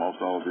started it,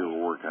 most all the people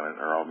who work on it,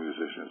 are all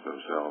musicians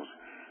themselves,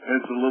 and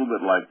it's a little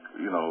bit like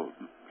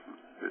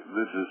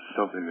this is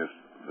something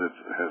that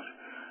has.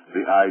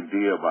 The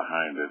idea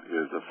behind it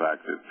is the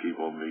fact that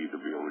people need to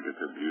be able to get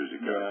their music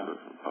out to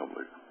the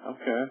public.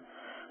 Okay.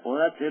 Well,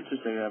 that's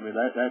interesting.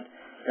 That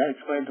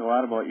explains a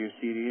lot about your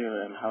CD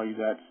and how you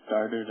got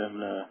started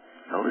and the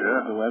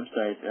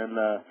website. And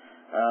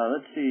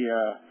let's see.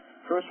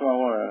 First of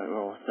all, I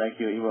want to thank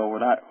you. Well,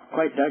 we're not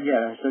quite done yet.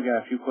 I still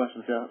got a few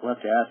questions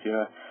left to ask you.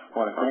 I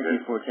want to thank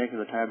you for taking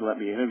the time to let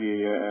me interview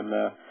you. And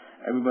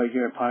everybody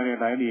here at Pioneer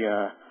 90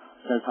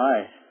 says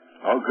hi.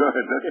 Oh,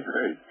 good. That's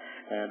great.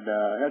 And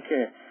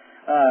okay.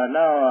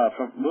 Now,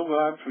 moving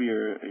on from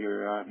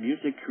your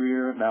music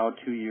career now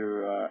to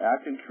your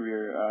acting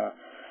career,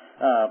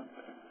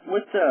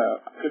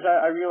 because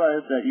I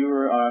realized that you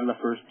were on the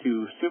first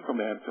two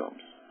Superman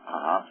films.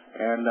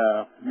 And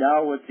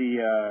now with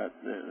the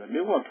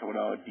new one coming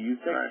out, do you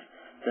think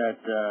that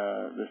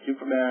the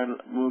Superman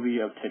movie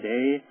of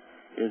today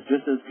is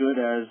just as good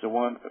as the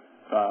one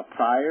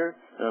prior,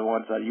 the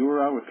ones that you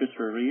were on with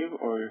Christopher Reeve,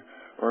 or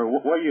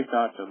what are your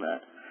thoughts on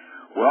that?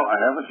 Well, I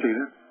haven't seen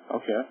it.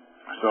 Okay.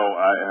 So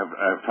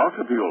I've talked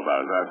to people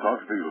about it. I've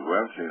talked to people who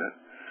have seen it.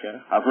 Okay.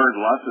 I've heard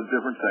lots of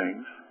different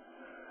things.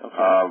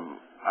 Okay.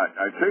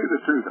 I tell you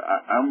the truth.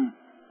 I'm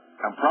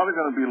probably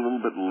going to be a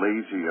little bit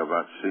lazy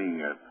about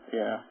seeing it.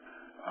 Yeah.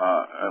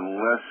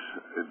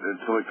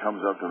 Until it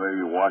comes up to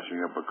maybe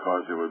watching it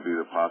because there would be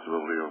the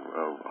possibility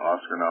of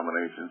Oscar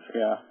nominations.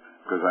 Yeah.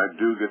 Because I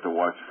do get to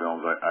watch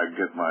films. I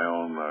get my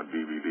own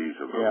DVDs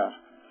of those. Yeah.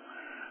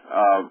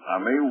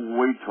 I may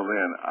wait till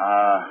then.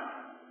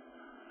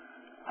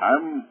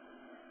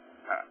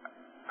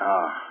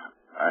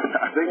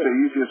 I think the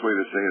easiest way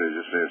to say it is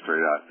just say it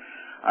straight out.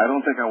 I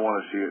don't think I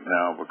want to see it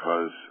now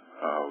because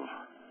of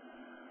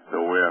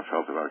the way I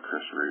felt about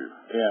Chris Reeve.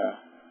 Yeah.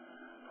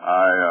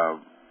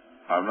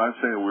 I'm not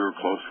saying we were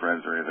close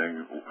friends or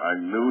anything. I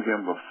knew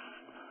him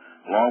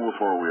long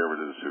before we ever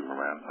did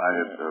Superman. I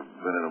had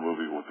been in a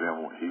movie with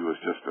him. He was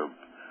just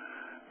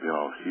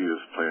he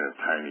was playing a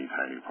tiny,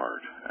 tiny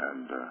part,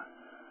 and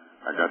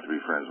I got to be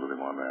friends with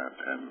him on that.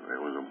 And it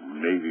was a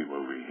Navy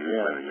movie. He was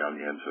playing a young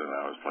ensign, and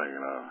I was playing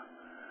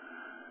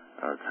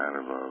a kind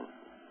of a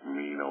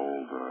mean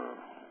old,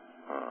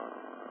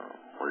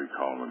 what do you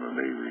call him in the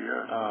Navy?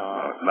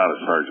 Not a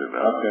sergeant.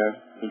 Okay.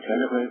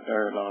 Lieutenant,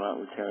 or no, not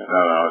lieutenant.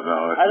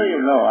 No. I don't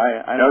even know.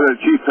 I was a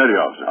chief petty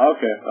officer.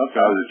 Okay.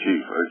 I was a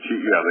chief.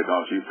 Yeah, they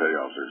call them chief petty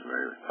officers in the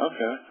Navy.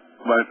 Okay.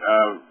 But,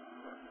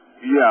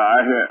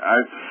 I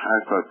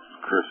thought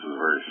Chris was a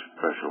very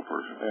special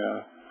person. Yeah.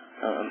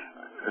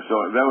 So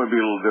that would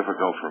be a little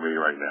difficult for me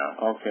right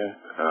now. Okay.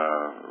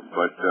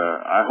 But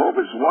I hope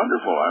it's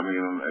wonderful. I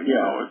mean, you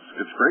know,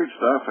 it's great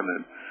stuff, and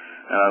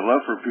I'd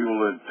love for people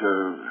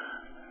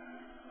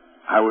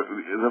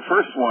the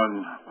first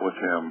one with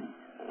him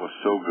was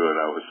so good.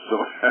 I was so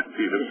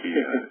happy to be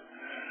in it.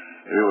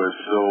 It was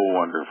so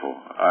wonderful.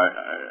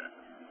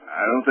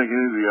 I don't think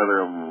any of the other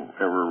of them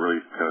ever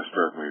really kind of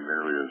struck me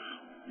nearly as.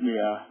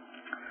 Yeah.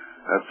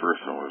 That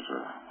first one was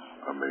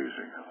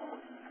amazing.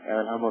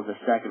 And how about the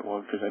second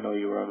one? Because I know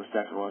you were on the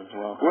second one as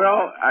well.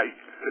 Well,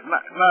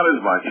 not as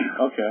much.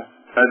 Okay.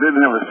 I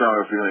didn't have a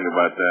stronger feeling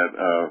about that.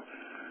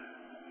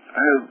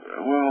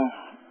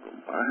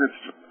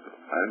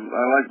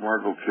 I like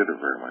Margot Kidder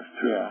very much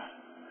too. Yeah.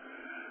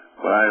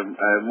 But I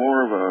had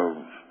more of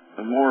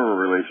a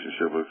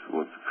relationship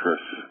with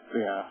Chris.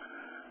 Yeah.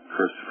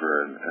 Christopher,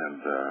 and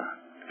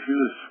he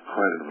was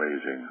quite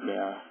amazing.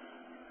 Yeah.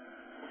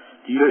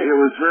 It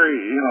was very,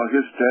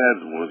 his dad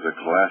was a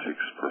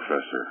classics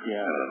professor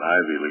at an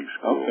Ivy League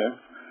school. Okay.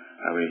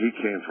 I mean, he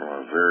came from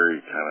a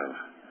very kind of,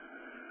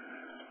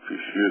 if you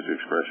excuse the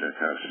expression,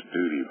 kind of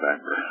snooty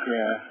background.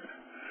 Yeah.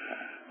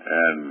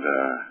 And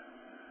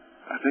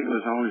I think it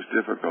was always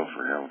difficult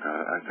for him.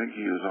 I think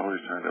he was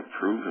always trying to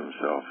prove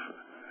himself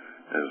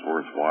as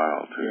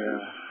worthwhile to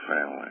his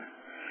family.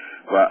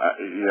 But,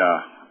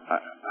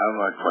 I'm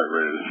not quite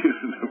ready to see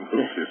the new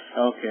movie.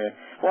 Okay.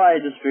 Well,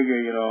 I just figure,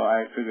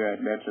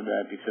 I'd mention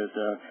that because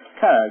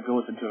kind of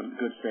goes into a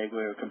good segue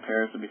or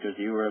comparison because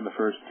you were in the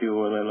first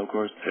two, and then, of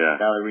course,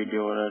 now they're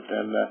redoing it.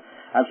 And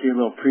I've seen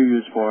little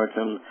previews for it,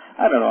 and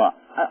I don't know.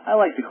 I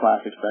like the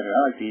classics better.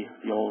 I like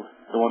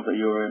the ones that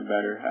you were in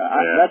better.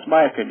 That's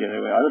my opinion,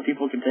 anyway. Other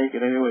people can take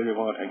it any way they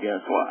want, I guess.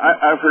 Well,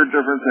 I've heard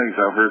different things.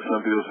 I've heard some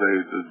people say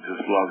they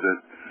just loved it.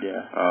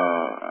 Yeah.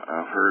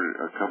 I've heard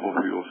a couple of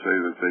people say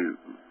that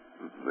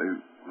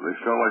they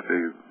felt like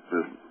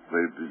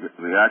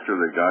the actor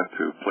they got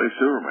to play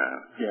Superman.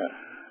 Yeah.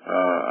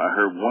 I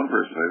heard one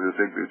person say they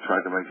think they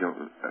tried to make him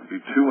be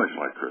too much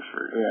like Chris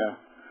Reeve.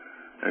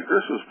 Yeah. And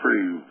Chris was a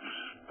pretty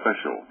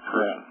special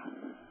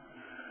person.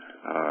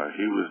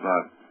 He was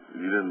not.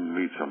 You didn't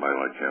meet somebody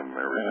like him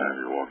every time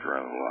you walked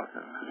around the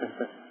locker.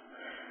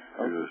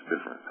 He was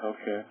different.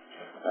 Okay.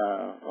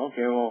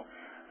 Okay. Well,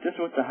 just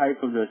with the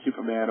hype of the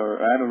Superman, or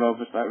I don't know if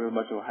it's not really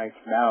much of a hype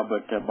now,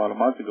 but about a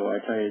month ago, I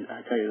tell you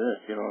this,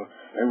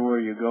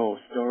 everywhere you go,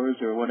 stores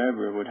or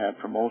whatever would have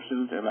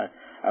promotions, and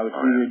I would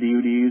see the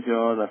DVDs,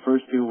 the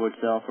first two would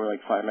sell for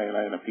like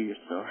 $5.99 a piece.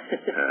 So.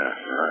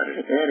 Right.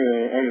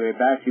 Anyway,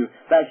 back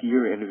to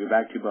your interview,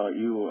 back to about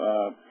you.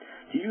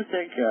 Do you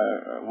think,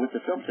 with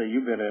the films that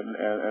you've been in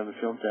and the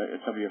films that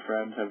some of your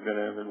friends have been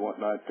in and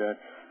whatnot,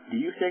 do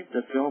you think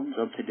the films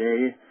of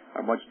today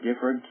are much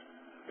different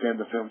than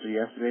the films of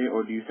yesterday,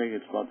 or do you think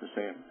it's about the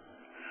same?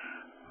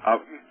 To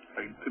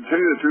tell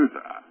you the truth,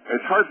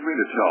 it's hard for me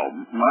to tell.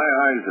 My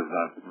eyes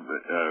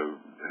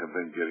have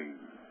been getting.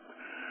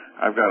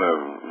 I've got a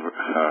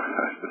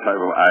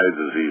type of eye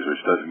disease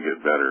which doesn't get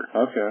better.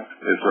 Okay.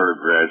 It sort of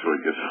gradually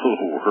gets a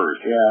little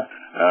worse.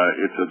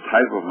 Yeah. It's a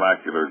type of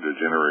macular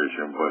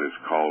degeneration, but it's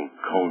called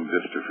cone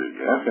dystrophy.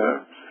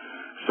 Okay.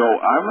 So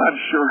I'm not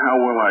sure how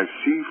well I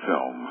see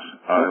films.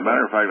 As a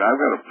matter of fact, I've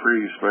got a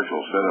pretty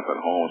special setup at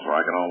home, so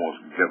I can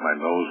almost get my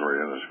nose right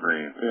in the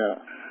screen. Yeah.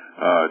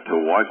 To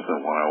watch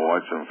them when I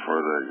watch them for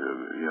the,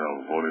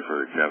 voting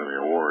for the Academy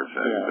Awards.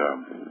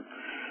 And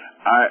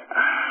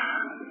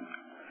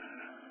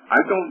I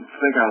don't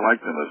think I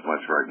like them as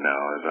much right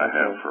now as I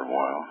have for a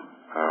while.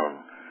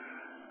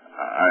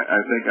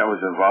 I think I was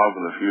involved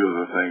in a few of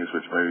the things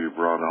which maybe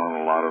brought on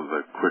a lot of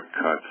the quick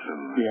cuts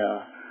and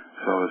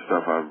some of the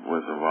stuff I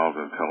was involved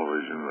in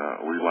television.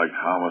 We liked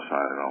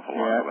Homicide an awful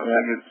lot. I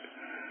think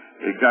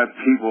it got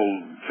people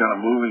kind of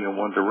moving in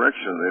one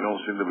direction. They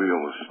don't seem to be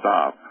able to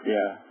stop.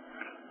 Yeah.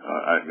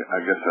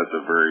 I guess that's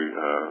a very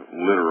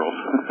literal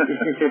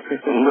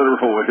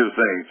way of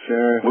saying.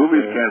 Sure.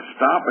 Movies can't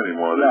stop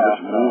anymore. They're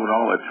just moving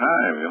all the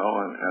time, and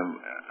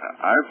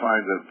I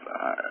find that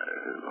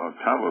on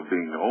top of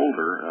being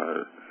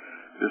older,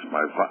 just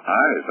my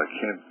eyes, I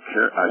can't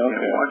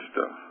watch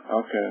stuff.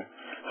 Okay.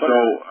 So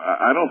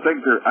I don't think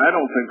they're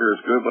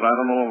as good, but I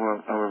don't know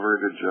if I'm a very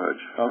good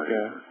judge.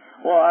 Okay.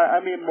 Well, I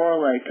mean more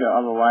like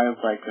on the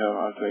lines like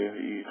okay,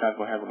 you talk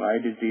about having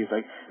eye disease,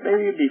 like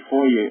maybe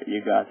before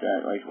you got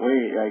that, like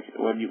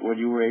when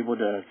you were able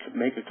to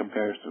make a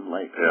comparison,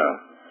 like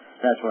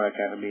that's what I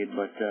kind of mean.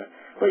 But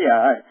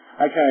yeah,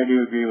 I kind of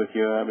do agree with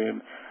you. I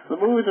mean, the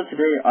movies of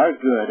today are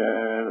good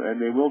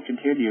and they will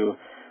continue,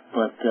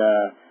 but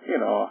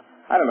you know,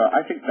 I don't know.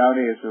 I think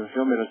nowadays the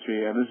film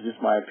industry, and this is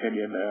just my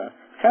opinion,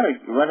 kind of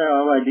run out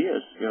of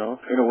ideas, you know,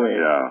 in a way.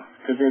 Yeah.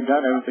 Because they've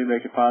done everything they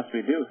could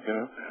possibly do, you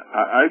know.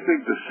 I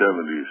think the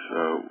 70s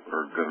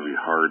are going to be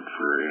hard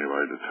for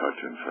anybody to touch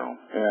in film.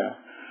 Yeah.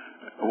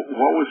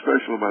 What was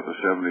special about the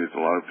 70s,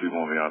 a lot of people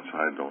on the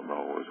outside don't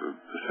know, was that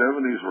the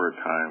 70s were a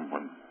time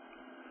when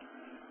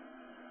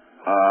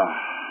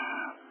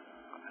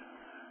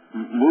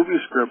movie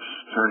scripts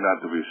turned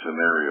out to be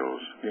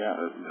scenarios. Yeah.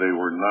 They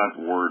were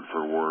not word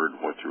for word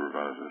what you were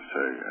going to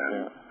say.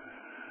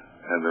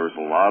 And there was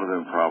a lot of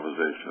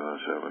improvisation in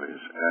the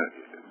 70s. And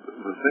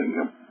the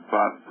thing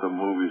about the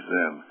movies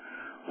then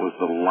was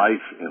the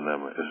life in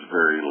them is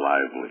very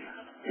lively.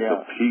 Yeah.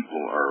 The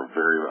people are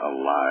very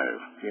alive.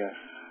 Yes.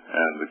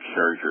 And the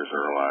characters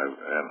are alive.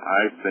 And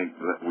I think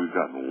that we've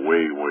gotten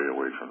way, way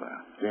away from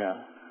that. Yeah.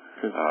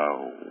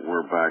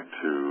 We're back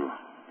to...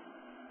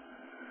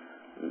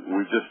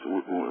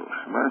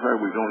 matter of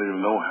fact, we don't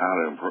even know how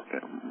to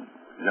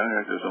young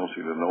actors don't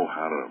seem to know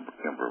how to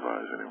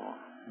improvise anymore.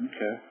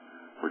 Okay.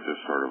 Which is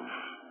sort of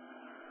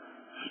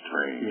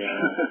strange.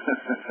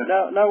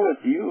 Yeah. now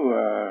with you,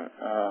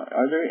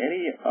 are there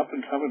any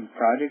up-and-coming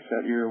projects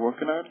that you're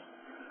working on?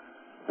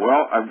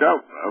 Well, I've got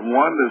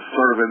one that's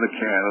sort of in the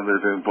can, and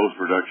they're doing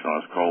post-production on it.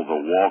 It's called The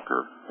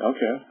Walker.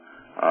 Okay.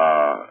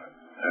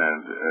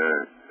 And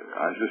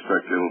I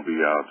suspect it'll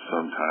be out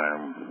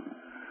sometime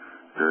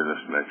during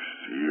this next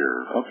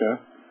year. Okay.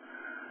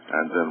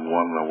 And then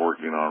one I'm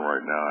working on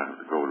right now, I have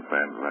to go to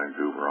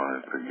Vancouver on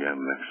it again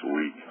next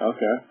week.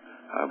 Okay.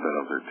 I've been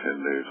up there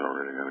 10 days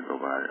already. I'm going to go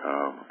back.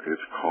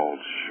 It's called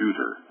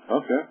Shooter.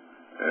 Okay.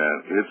 And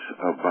it's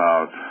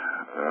about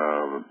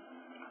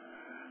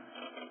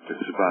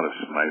a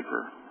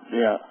sniper.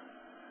 Yeah.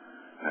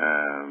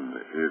 And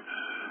it's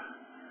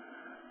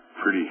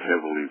pretty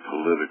heavily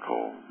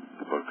political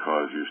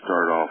because you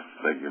start off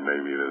thinking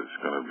maybe that it's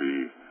going to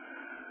be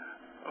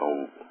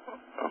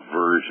a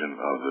version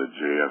of the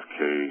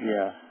JFK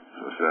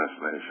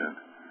assassination.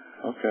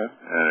 Okay.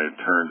 And it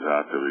turns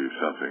out to be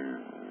something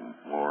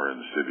more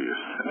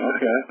insidious.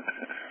 Okay.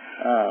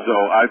 So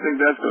I think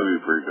that's going to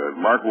be pretty good.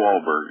 Mark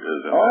Wahlberg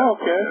is in that. Oh,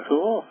 okay,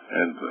 cool.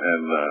 And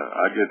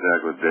I get to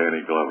act with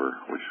Danny Glover,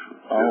 which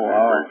gives me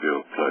a great deal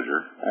of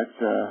pleasure. That's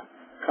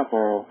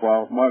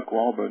Mark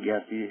Wahlberg,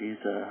 yes, I've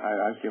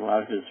seen a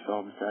lot of his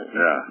films.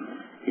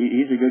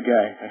 He's a good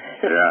guy.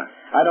 Yeah.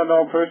 I don't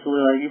know him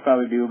personally like you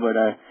probably do, but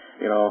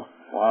you know,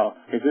 wow.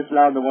 Is this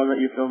now the one that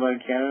you filmed in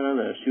Canada,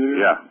 the Shooter?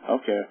 Yeah.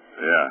 Okay.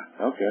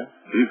 Yeah. Okay.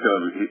 He's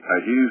going to be.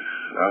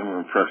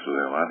 I'm impressed with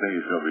him. I think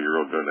he's going to be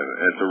real good in it.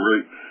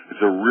 It's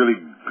a really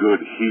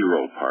good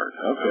hero part.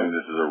 Okay. I mean,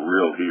 this is a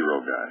real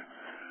hero guy,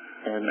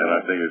 and I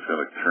think it's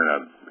going to turn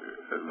out.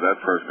 That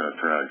part's going to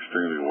turn out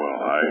extremely well.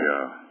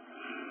 Okay.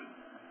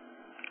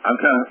 I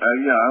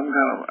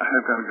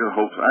have kind of good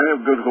hopes. I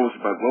have good hopes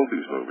about both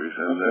these movies,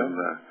 and then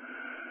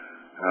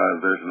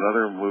there's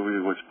another movie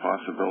which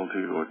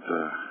possibility what.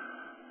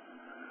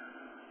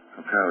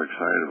 I'm kind of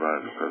excited about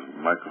it because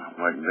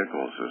Mike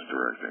Nichols is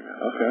directing it.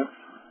 Okay.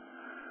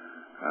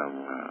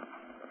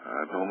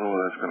 I don't know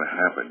whether that's going to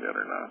happen yet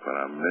or not, but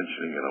I'm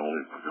mentioning it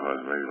only because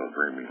maybe it'll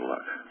bring me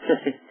luck.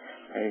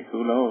 Hey,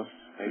 who knows?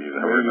 Maybe you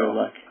never know.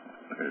 Luck.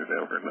 You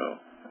never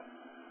know.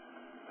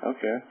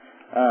 Okay.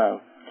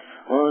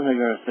 What was I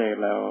going to say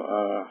now?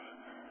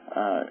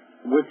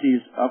 With these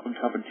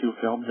up-and-coming two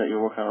films that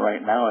you're working on right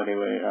now,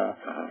 anyway,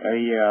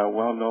 any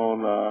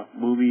well-known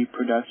movie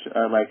production,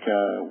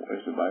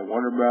 is it by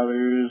Warner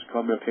Brothers,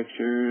 Columbia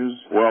Pictures?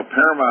 Well,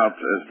 Paramount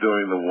is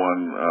doing the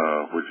one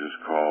which is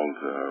called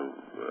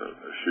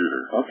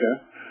Shooter. Okay.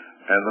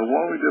 And the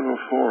one we did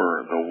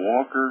before, The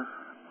Walker,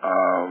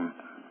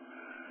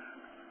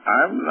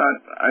 I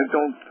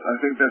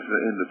think that's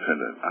an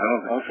independent. I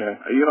don't think.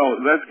 Okay. You know,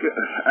 that's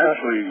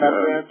actually...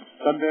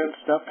 Sundance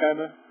stuff,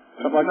 kind of?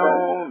 Like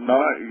no.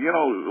 You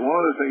know, one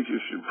of the things you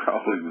should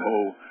probably know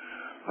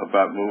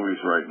about movies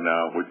right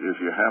now, which if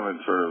you haven't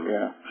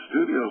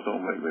studios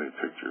don't make many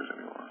pictures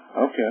anymore.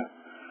 Okay.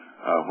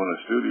 When a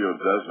studio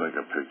does make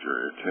a picture,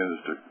 it tends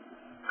to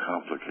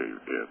complicate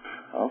it.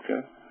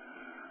 Okay.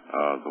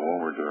 The one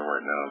we're doing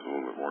right now is a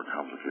little bit more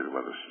complicated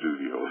by the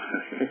studios.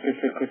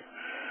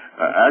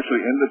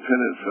 Actually,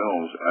 independent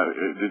films,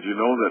 did you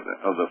know that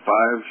of the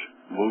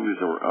 5 movies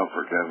that were up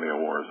for Academy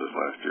Awards this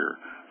last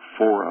year,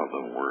 4 of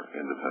them were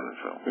independent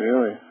films.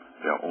 Really?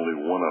 Yeah, only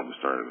one of them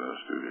started in a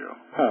studio.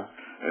 Huh.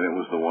 And it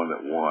was the one that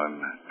won,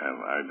 and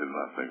I did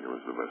not think it was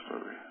the best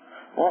movie.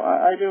 Well,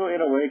 I do, in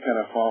a way, kind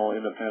of follow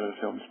independent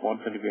films once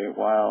in a great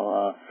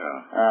while.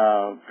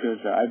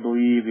 Because I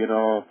believe, you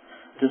know,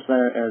 just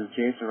as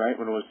Jason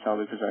Reitman was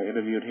telling me, because I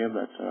interviewed him,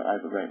 that's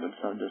Ivan Reitman's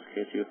son, just in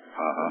case you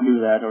knew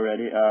that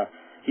already.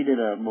 He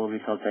did a movie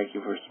called Thank You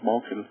for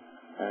Smoking,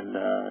 and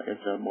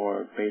it's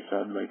more based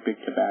on like big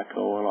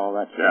tobacco and all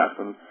that stuff.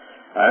 And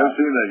I haven't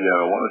seen that yet.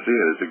 I want to see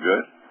it. Is it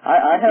good?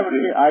 I haven't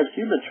seen it. I've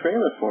seen the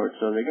trailer for it,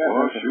 so they got.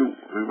 Oh shoot,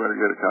 we better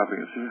get a copy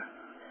and see it.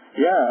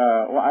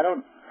 Yeah. Well, I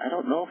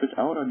don't know if it's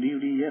out on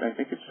DVD yet. I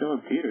think it's still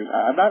in theaters.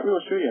 I'm not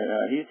really sure yet.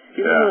 He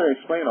didn't really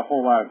explain a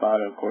whole lot about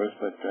it, of course,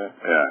 but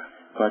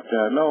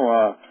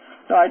no,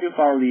 I do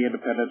follow the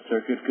independent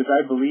circuit because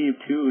I believe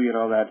too,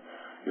 that,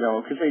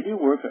 because they do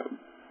work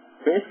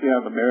basically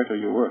on the merit of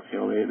your work. They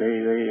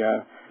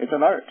it's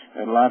an art,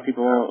 and a lot of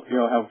people,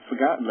 have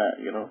forgotten that.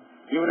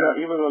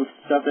 Even the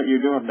stuff that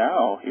you're doing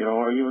now,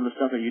 or even the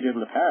stuff that you did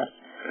in the past,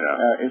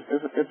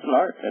 it's an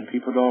art, and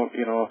people don't,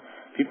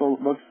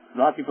 a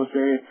lot of people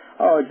say,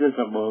 oh, it's just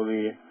a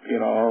movie,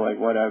 like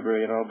whatever,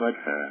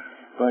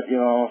 but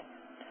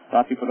a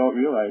lot of people don't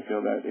realize,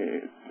 that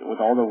with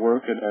all the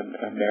work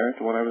and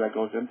merit, whatever that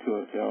goes into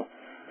it,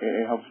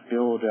 it helps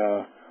build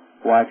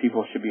why people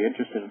should be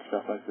interested in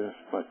stuff like this.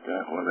 But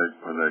when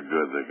they're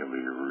good, they can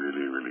be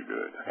really, really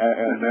good.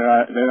 And there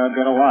have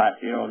been a lot,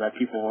 that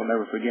people will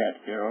never forget,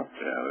 Yeah,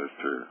 that's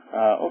true.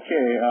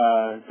 Okay,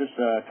 just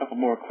a couple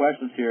more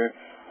questions here.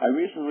 I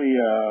recently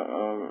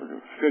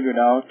figured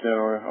out,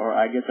 or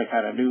I guess I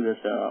kind of knew this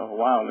a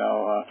while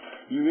now.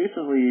 You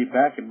recently,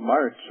 back in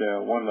March,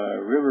 won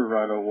a River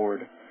Run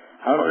Award.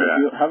 How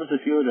does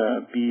it feel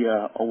to be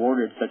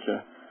awarded such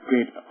a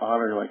great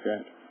honor like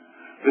that?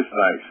 It's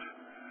nice.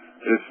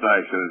 It's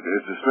nice, and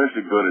it's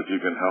especially good if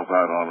you can help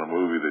out on a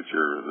movie that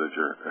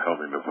you're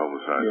helping to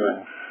publicize.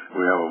 Yeah.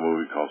 We have a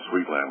movie called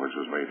Sweetland, which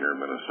was made here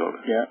in Minnesota.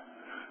 Yeah.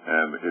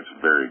 And it's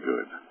very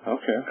good.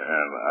 Okay.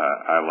 And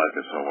I like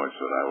it so much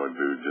that I would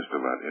do just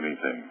about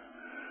anything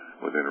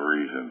within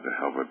reason to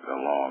help it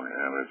along.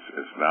 And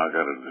it's now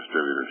got a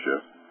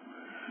distributorship,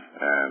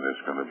 and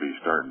it's going to be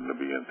starting to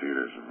be in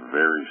theaters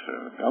very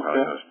soon.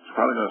 Okay. It's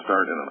probably going to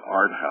start in an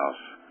art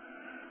house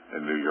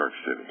in New York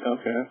City.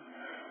 Okay.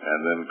 And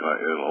then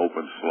it'll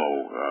open slow.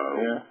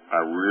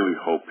 I really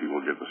hope people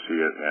get to see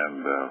it,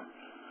 and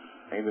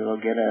maybe we'll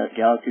get a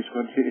Galaxy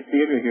Square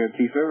Theater here in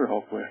Thief River,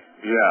 hopefully.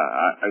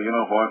 Yeah, you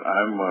know what?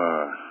 I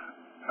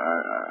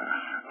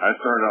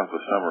started off the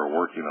summer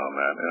working on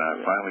that, and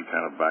I finally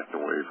kind of backed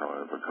away from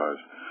it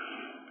because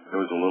it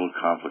was a little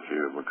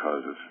complicated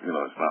because it's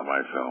it's not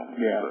my film.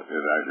 Yeah.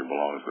 It actually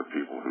belongs to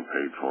people who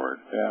paid for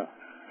it. Yeah.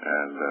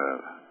 And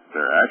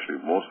they're actually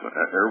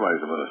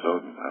everybody's a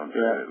Minnesotan.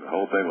 The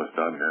whole thing was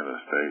done here in the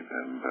state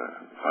and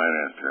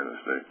financed here in the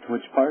state.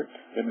 Which part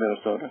in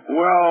Minnesota?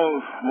 Well,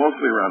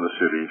 mostly around the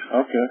cities.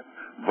 Okay.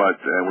 But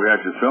we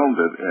actually filmed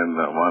it in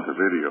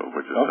Montevideo,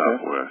 which is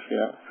southwest.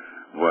 Yeah.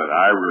 But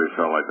I really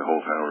felt like the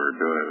whole time we were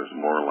doing it was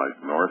more like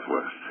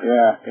northwest.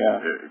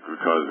 Yeah.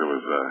 Because it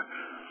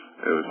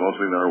was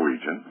mostly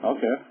Norwegian.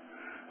 Okay.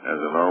 As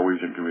a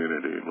Norwegian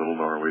community,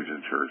 little Norwegian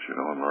church,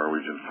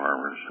 Norwegian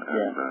farmers.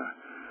 And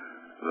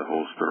the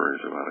whole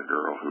story is about a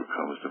girl who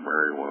comes to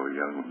marry one of the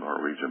young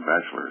Norwegian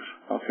bachelors.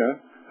 Okay.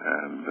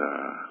 And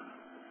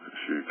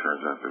she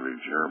turns out to be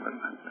German.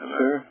 And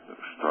that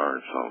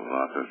starts a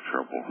lot of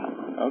trouble.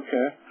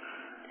 Okay.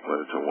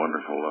 But it's a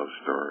wonderful love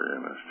story,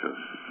 and it's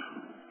just...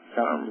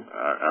 I'm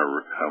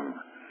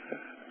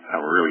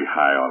really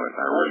high on it.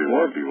 I really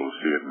want people to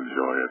see it and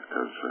enjoy it,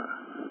 because...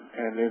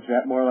 and is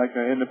that more like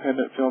an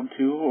independent film,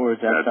 too, or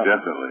is that something...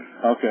 Definitely.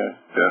 Okay.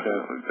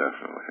 Definitely.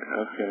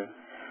 Yeah. Okay.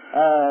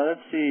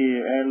 Let's see,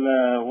 and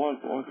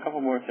one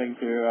couple more things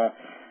here.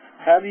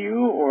 Have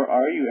you or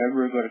are you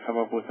ever going to come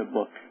up with a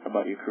book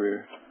about your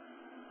career?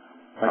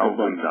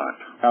 Probably not.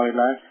 Probably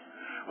not?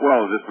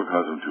 Well, just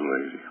because I'm too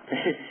lazy.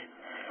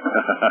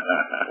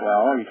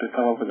 Well, you could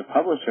come up with a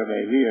publisher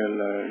maybe, and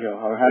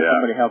or have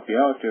somebody help you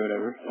out or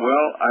whatever.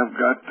 Well, I've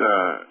got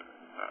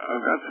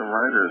some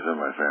writers in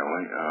my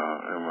family,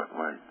 and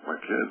my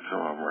kids,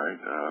 so I'm right.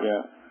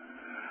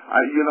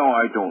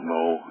 I don't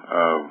know.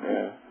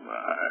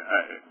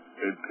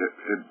 It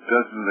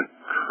doesn't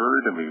occur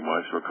to me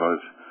much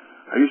because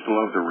I used to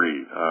love to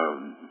read.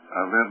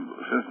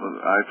 Since the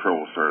eye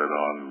trouble started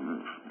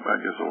on, I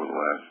guess over the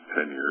last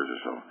 10 years or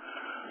so,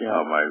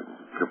 my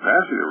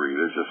capacity to read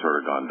has just sort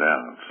of gone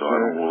down. So I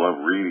don't love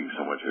reading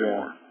so much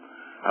anymore.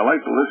 I like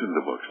to listen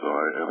to books, though.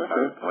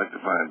 I like to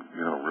find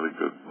really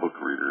good book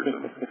readers,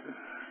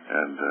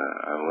 and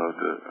I love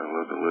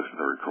to listen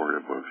to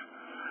recorded books.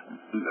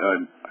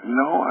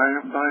 No, I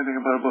haven't done anything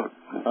about a book.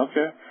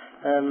 Okay.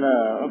 And,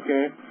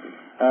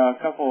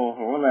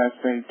 one last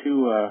thing,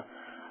 too.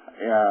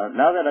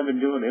 Now that I've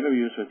been doing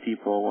interviews with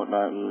people and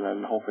whatnot,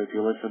 and hopefully if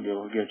you listen,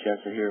 you'll get a chance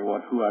to hear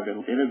who I've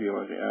been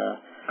interviewing.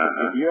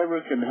 If you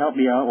ever can help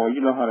me out, or you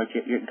know how to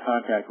get in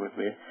contact with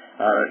me,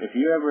 if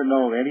you ever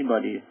know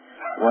anybody,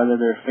 whether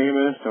they're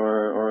famous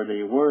or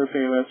they were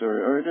famous,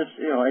 or just,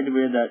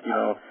 anybody that,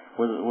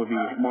 would be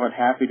more than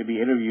happy to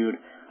be interviewed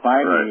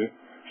by me,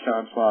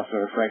 Sean Slosson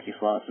or Frankie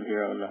Slosson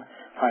here on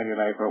Pioneer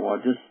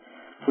 94.1, just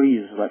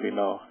please let me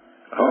know.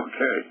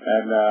 Okay.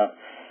 And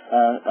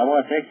I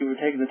want to thank you for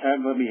taking the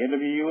time to let me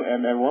interview you.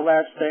 And then one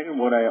last thing,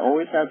 what I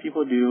always have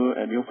people do,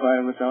 and you'll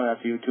find this out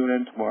after you tune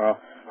in tomorrow,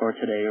 or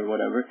today, or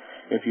whatever,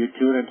 if you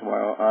tune in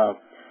tomorrow,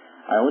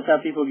 I always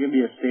have people give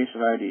me a station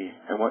ID.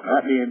 And what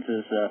that means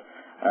is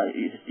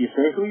you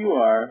say who you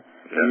are,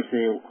 and you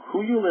say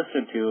who you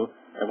listen to,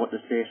 and what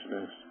the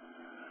station is.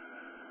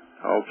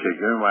 Okay,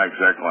 give me my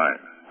exact line.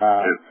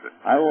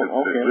 I will,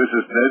 okay. This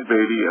is Ned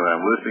Beatty, and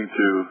I'm listening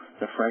to...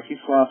 The Frankie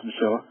Slauson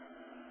Show.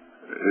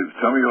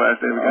 Tell me your last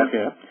name again.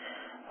 Okay.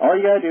 All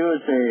you gotta do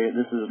is say,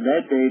 this is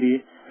Ned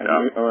Beatty,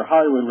 or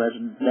Hollywood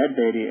legend, Ned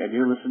Beatty, and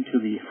you're listening to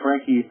the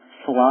Frankie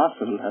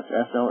Slauson, that's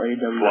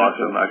S-L-A-W.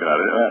 Slauson, I got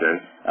it, okay.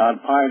 On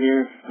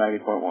Pioneer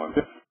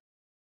 90.1.